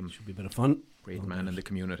chat with him. Should be a bit of fun. Great man in the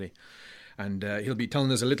community. And he'll be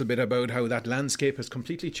telling us a little bit about how that landscape has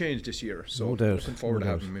completely changed this year. So no doubt. Looking forward to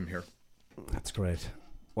having him here. That's great.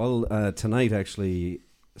 Well, tonight actually,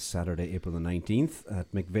 Saturday, April the 19th, at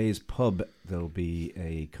McVeigh's Pub, there'll be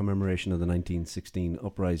a commemoration of the 1916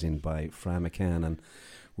 uprising by Fra McCann, and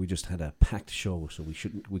we just had a packed show, so we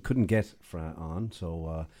couldn't get Fra on,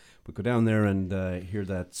 so we go down there and hear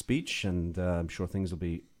that speech, and I'm sure things will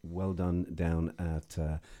be well done down at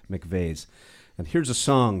McVeigh's. And here's a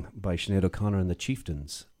song by Sinead O'Connor and the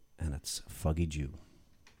Chieftains, and it's Foggy Dew.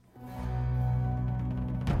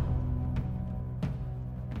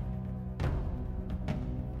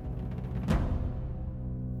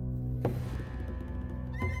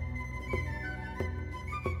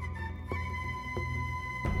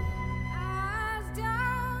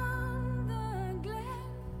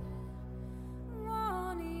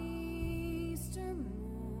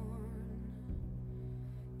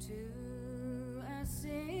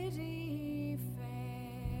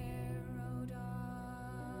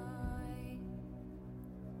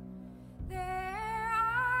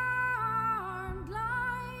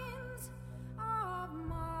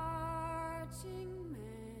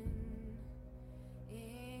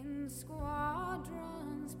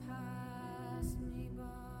 Squadrons pass me by.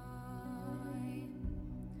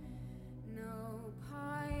 No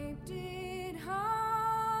pipe did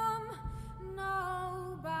hum,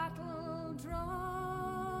 no battle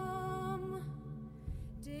drum.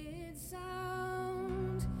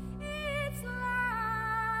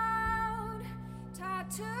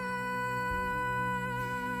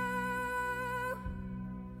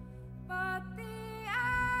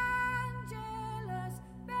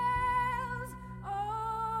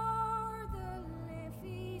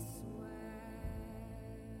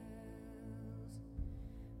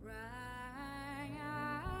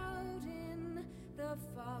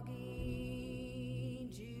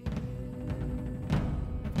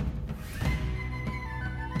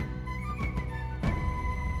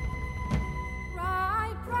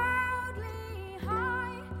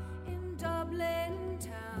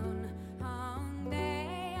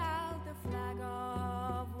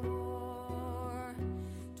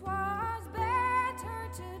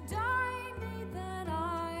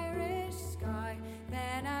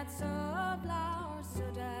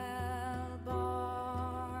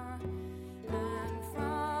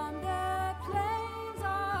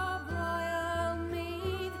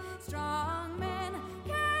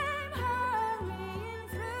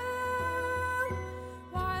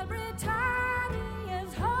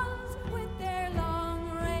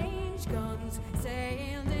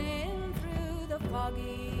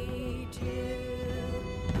 foggy too.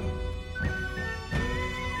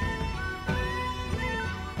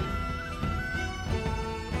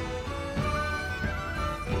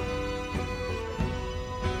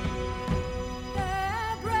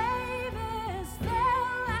 The bravest fell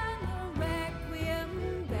and the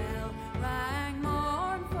requiem bell rang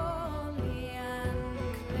mournfully and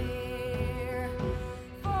clear.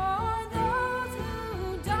 For those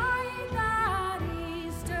who died that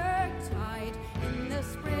Easter tide in the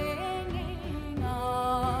springing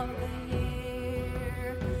of the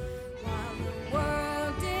year, while the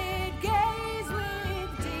world did gaze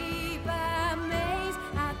with deep amaze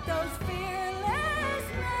at those fearless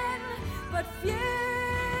men, but few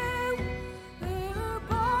who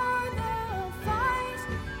bore the fight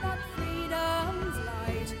that freedom's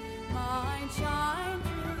light might shine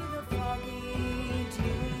through the foggy dew.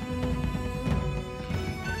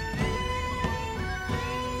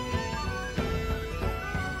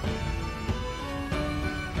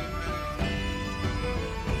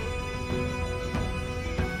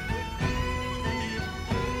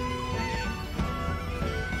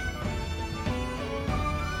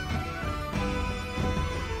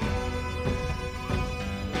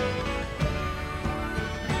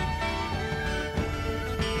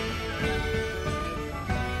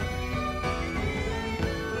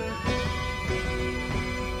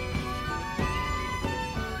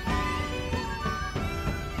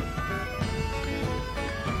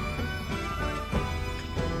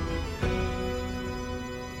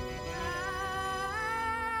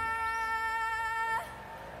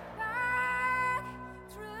 Back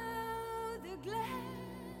through the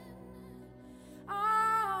glen I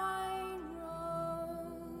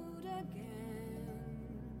rode again,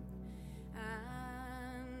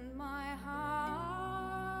 and my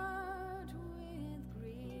heart with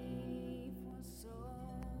grief was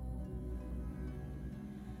sore,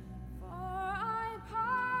 for I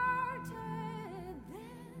parted then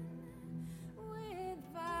with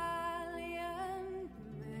valiant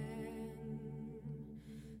men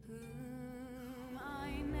whom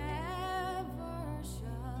I never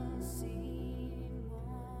shall see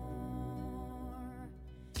more.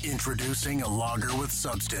 Introducing a lager with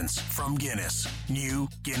substance from Guinness. New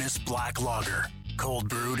Guinness Black Lager. Cold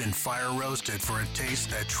brewed and fire roasted for a taste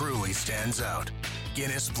that truly stands out.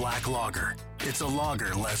 Guinness Black Lager. It's a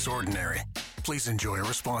lager less ordinary. Please enjoy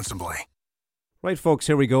responsibly. Right, folks,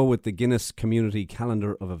 here we go with the Guinness Community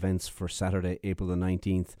Calendar of Events for Saturday, April the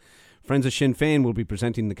 19th. Friends of Sinn Féin will be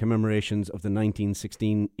presenting the commemorations of the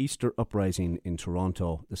 1916 Easter Uprising in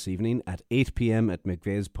Toronto this evening at 8 p.m. at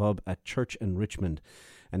McVeigh's Pub at Church and Richmond.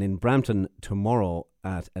 And in Brampton tomorrow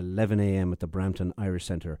at 11 a.m. at the Brampton Irish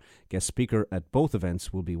Centre. Guest speaker at both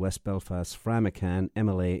events will be West Belfast's Fra McCann,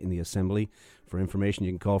 MLA in the Assembly. For information,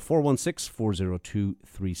 you can call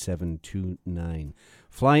 416-402-3729.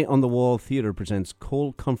 Fly on the Wall Theatre presents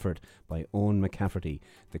Cold Comfort by Owen McCafferty.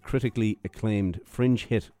 The critically acclaimed fringe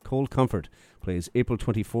hit Cold Comfort plays April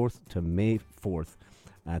 24th to May 4th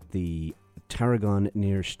at the Tarragon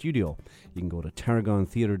near Studio. You can go to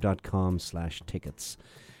tarragontheatre.com/tickets.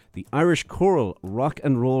 The Irish Choral Rock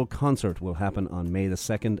and Roll Concert will happen on May the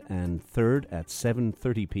 2nd and 3rd at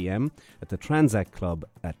 7:30 p.m. at the Transact Club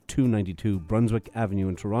at 292 Brunswick Avenue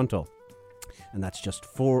in Toronto. And that's just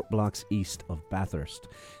 4 blocks east of Bathurst.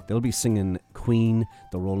 They'll be singing Queen,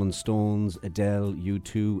 the Rolling Stones, Adele,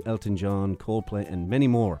 U2, Elton John, Coldplay, and many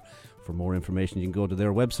more. For more information, you can go to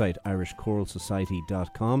their website,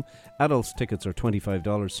 irishchoralsociety.com. Adults tickets are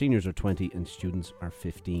 $25, seniors are $20, and students are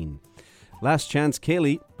 $15. Last Chance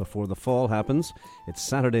Ceol before the fall happens. It's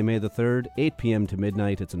Saturday, May the 3rd, 8 p.m. to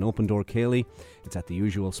midnight. It's an open-door Ceol. It's at the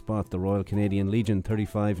usual spot, the Royal Canadian Legion,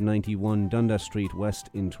 3591 Dundas Street West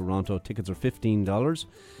in Toronto. Tickets are $15,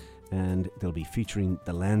 and they'll be featuring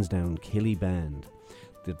the Lansdowne Ceol Band.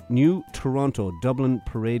 The new Toronto Dublin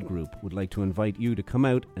Parade Group would like to invite you to come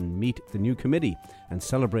out and meet the new committee and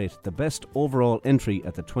celebrate the best overall entry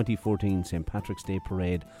at the 2014 St. Patrick's Day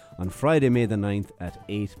Parade on Friday, May the 9th at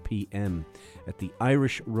 8 p.m. at the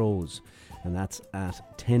Irish Rose, and that's at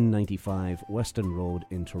 1095 Weston Road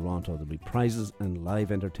in Toronto. There'll be prizes and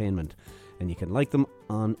live entertainment, and you can like them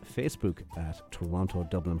on Facebook at Toronto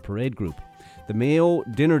Dublin Parade Group. The Mayo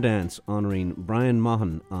Dinner Dance honouring Brian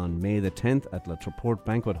Maughan on May the 10th at La Treport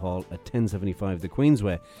Banquet Hall at 1075 the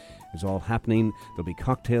Queensway is all happening. There'll be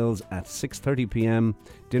cocktails at 6:30 p.m,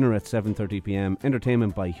 dinner at 7:30 p.m,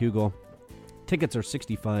 entertainment by Hugo. Tickets are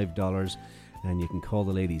 $65, and you can call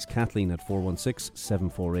the ladies Kathleen at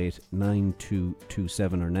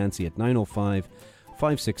 416-748-9227 or Nancy at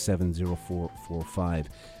 905-567-0445.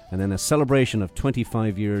 And then a celebration of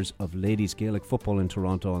 25 years of ladies Gaelic football in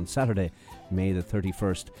Toronto on Saturday, May the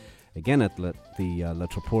 31st. Again at the La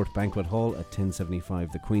Treport Banquet Hall at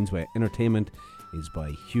 1075 the Queensway. Entertainment is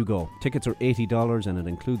by Hugo. Tickets are $80 and it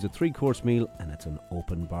includes a 3-course meal and it's an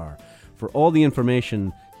open bar. For all the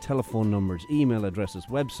information, telephone numbers, email addresses,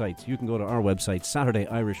 websites, you can go to our website,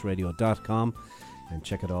 SaturdayIrishRadio.com, and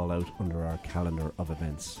check it all out under our calendar of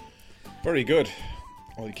events. Very good.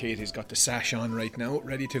 Old Katie's got the sash on right now,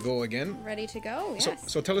 ready to go again. Ready to go,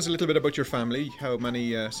 yes. So tell us a little bit about your family. How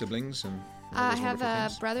many siblings? And I have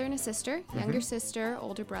a brother and a sister, younger sister,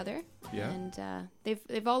 older brother. Yeah. And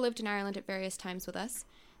they've all lived in Ireland at various times with us.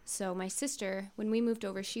 So my sister, when we moved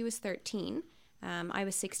over, she was 13. I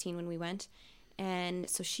was 16 when we went. And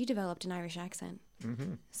so she developed an Irish accent.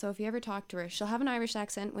 Mm-hmm. So if you ever talk to her, she'll have an Irish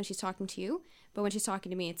accent when she's talking to you, but when she's talking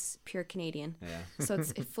to me, it's pure Canadian. Yeah. So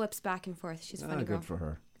it flips back and forth. She's a funny girl. Good for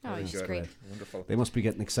her. Oh, she's great. Wonderful. They must be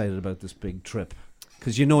getting excited about this big trip.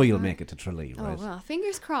 Because you know you'll make it to Tralee, right? Oh, well,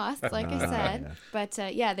 fingers crossed, like I said. Yeah. But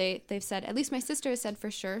they've said, at least my sister has said for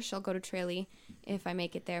sure she'll go to Tralee if I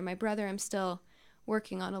make it there. My brother, I'm still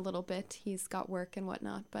working on a little bit. He's got work and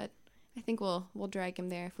whatnot, but I think we'll drag him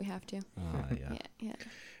there if we have to. Yeah.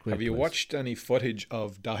 Have you watched any footage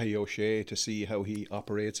of Dahi O'Shea to see how he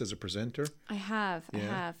operates as a presenter? I have.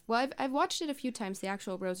 Well, I've watched it a few times, the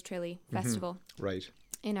actual Rose Tralee Festival. Right.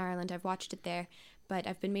 In Ireland. I've watched it there, but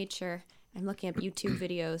I've been made sure I'm looking up YouTube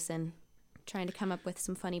videos and trying to come up with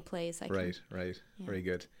some funny plays. Right. Yeah. Very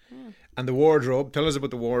good. Yeah. And the wardrobe. Tell us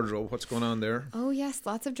about the wardrobe. What's going on there? Oh, yes.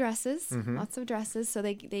 Lots of dresses. Lots of dresses. So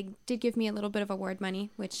they did give me a little bit of award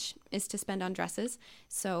money, which is to spend on dresses.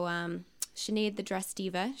 So Sinead, the dress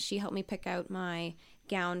diva, she helped me pick out my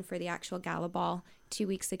gown for the actual gala ball 2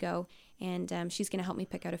 weeks ago. And she's going to help me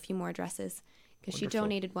pick out a few more dresses. Because she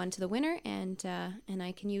donated one to the winner, and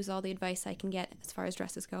I can use all the advice I can get as far as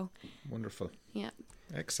dresses go. Wonderful. Yeah.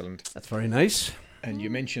 Excellent. That's very nice. And you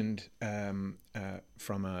mentioned from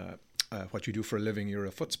what you do for a living, you're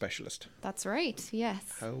a foot specialist. That's right, yes.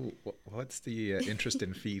 What's the interest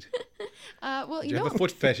in feet? Well, Did you have a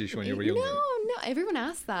foot fetish when you were younger? No. Everyone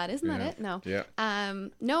asks that. Isn't that it? No. Yeah.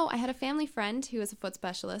 No, I had a family friend who was a foot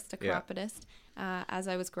specialist, a chiropodist, as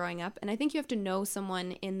I was growing up. And I think you have to know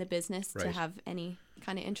someone in the business to have any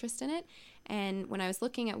kind of interest in it. And when I was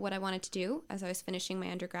looking at what I wanted to do as I was finishing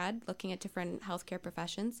my undergrad, looking at different healthcare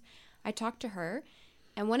professions, I talked to her.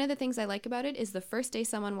 And one of the things I like about it is the first day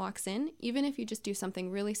someone walks in, even if you just do something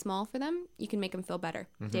really small for them, you can make them feel better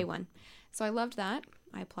day one. So I loved that.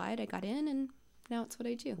 I applied, I got in, and now it's what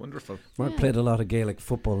I do. Wonderful. Mark played a lot of Gaelic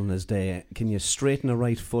football in his day. Can you straighten a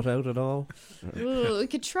right foot out at all? Ooh, we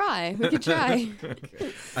could try.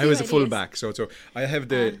 I was a full-back, so I have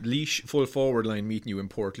the Laois full forward line meeting you in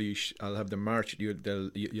Port Laois. I'll have the march.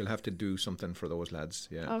 You'll have to do something for those lads.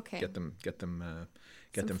 Yeah. Okay. Get them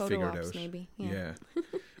Some figured ops, out. Maybe. Yeah.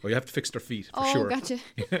 Well, you have to fix their feet for sure. sure. Oh, gotcha.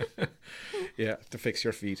 Yeah, to fix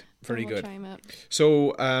your feet. Very we'll good. Try 'em out.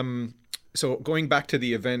 So going back to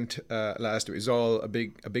the event last, it was all a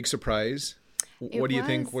big surprise. What do you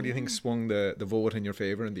think? What do you think swung the vote in your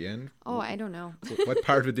favor in the end? Oh, I don't know. What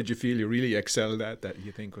part of it did you feel you really excelled at that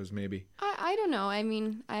you think was maybe? I don't know. I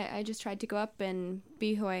mean, I just tried to go up and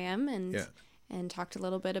be who I am and talked a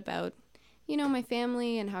little bit about, my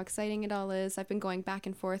family and how exciting it all is. I've been going back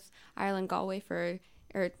and forth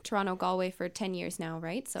Toronto, Galway for 10 years now,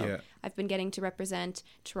 right? So I've been getting to represent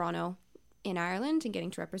Toronto in Ireland and getting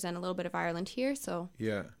to represent a little bit of Ireland here. So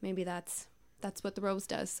maybe that's what the Rose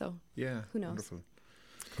does. So who knows? Wonderful.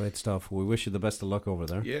 Great stuff. We wish you the best of luck over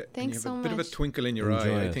there. Yeah, thanks so much. A bit of a twinkle in your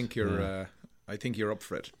Enjoy eye. it. I think you're up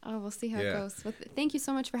for it. Oh, we'll see how it goes. Well, thank you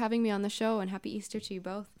so much for having me on the show, and happy Easter to you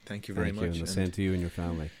both. Thank you very much. And the same to you and your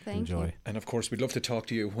family. Thank Enjoy. you. And of course, we'd love to talk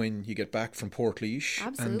to you when you get back from Port Laois.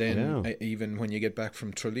 Absolutely. And then even when you get back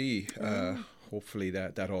from Tralee. Hopefully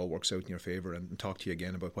that all works out in your favour, and talk to you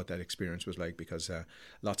again about what that experience was like, because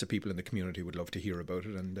lots of people in the community would love to hear about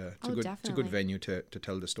it, and it's a good venue to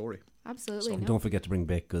tell the story. Absolutely. So don't forget to bring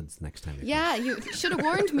baked goods next time. You should have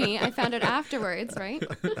warned me. I found out afterwards, right?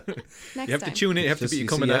 Next you have to tune in. You have to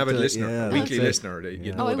become an avid listener, a weekly listener.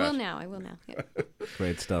 You know I will now. Yeah.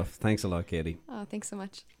 Great stuff. Thanks a lot, Katie. Oh, thanks so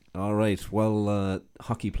much. All right. Well,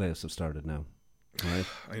 hockey playoffs have started now. Right.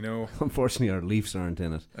 I know. Unfortunately, our Leafs aren't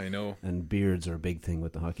in it. I know. And beards are a big thing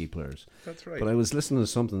with the hockey players. That's right. But I was listening to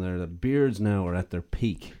something there that beards now are at their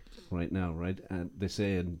peak right now, right? And they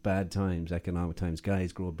say in bad times, economic times,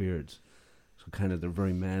 guys grow beards. So kind of they're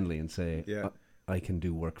very manly and say, I can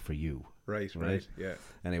do work for you. Right. Yeah.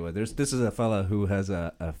 Anyway, this is a fella who has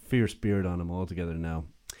a fierce beard on him altogether now.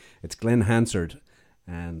 It's Glenn Hansard.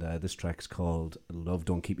 and this track's called Love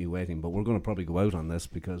Don't Keep Me Waiting. But we're going to probably go out on this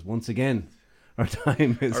because once again, our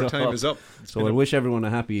time is up. Our time is up. So I wish everyone a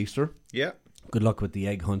happy Easter. Yeah. Good luck with the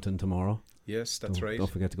egg hunting tomorrow. Yes, that's right. Don't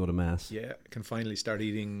forget to go to Mass. Yeah, can finally start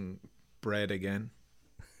eating bread again.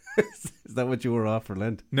 Is that what you were off for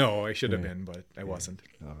Lent? No, I should have been, but I wasn't.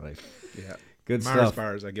 All right. Yeah. Good Mars stuff.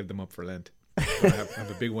 bars, I give them up for Lent. So I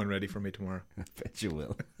have a big one ready for me tomorrow. I bet you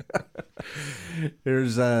will.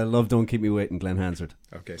 Here's Love Don't Keep Me Waiting, Glenn Hansard.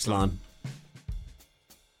 Okay, Slán.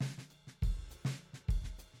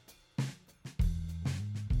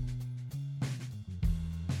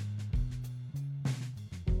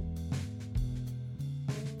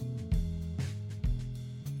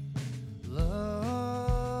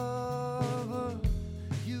 Lover,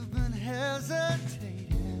 you've been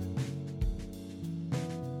hesitating.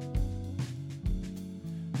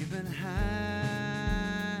 You've been hanging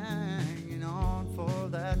on for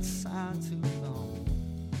that sign too long.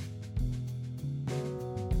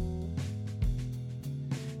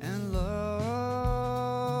 And lover,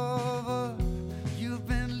 you've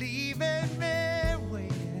been leaving me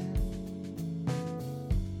waiting.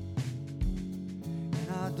 And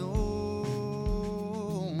I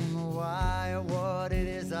don't know why or what it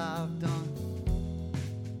is I've done.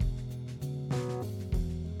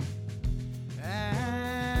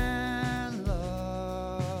 And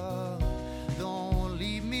love, don't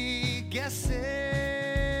leave me guessing.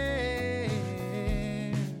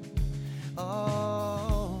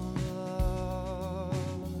 Oh, love,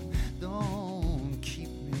 don't keep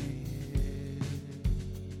me here.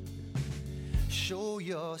 Show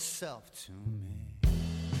yourself to me.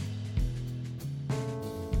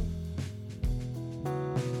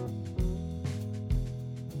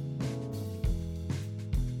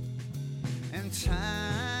 And time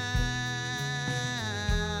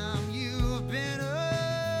you've been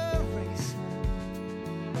erasing.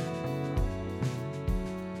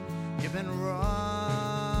 You've been running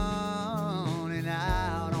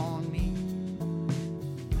out on me.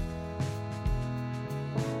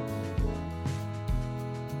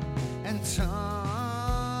 And tongues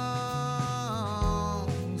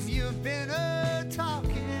you've been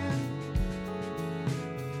talking.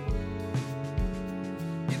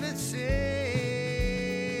 You've been saying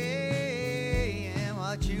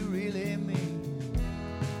what you really mean.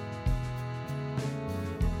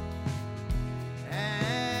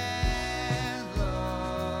 And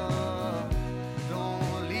love,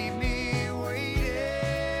 don't leave me waiting.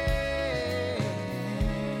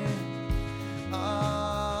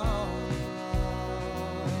 Oh,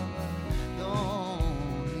 love,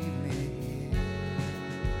 don't leave me here.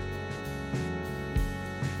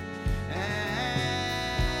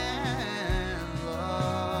 And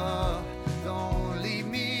love, don't leave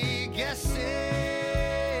me guessing.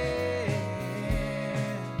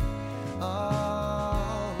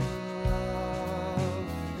 Oh, love,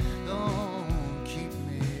 don't keep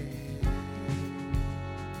me.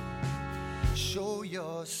 Show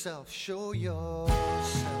yourself, show yourself.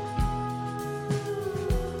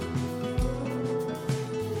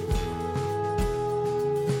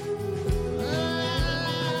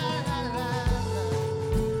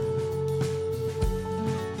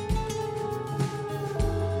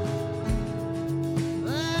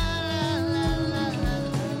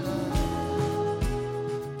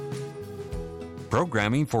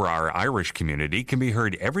 Programming for our Irish community can be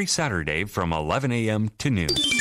heard every Saturday from 11 a.m. to noon.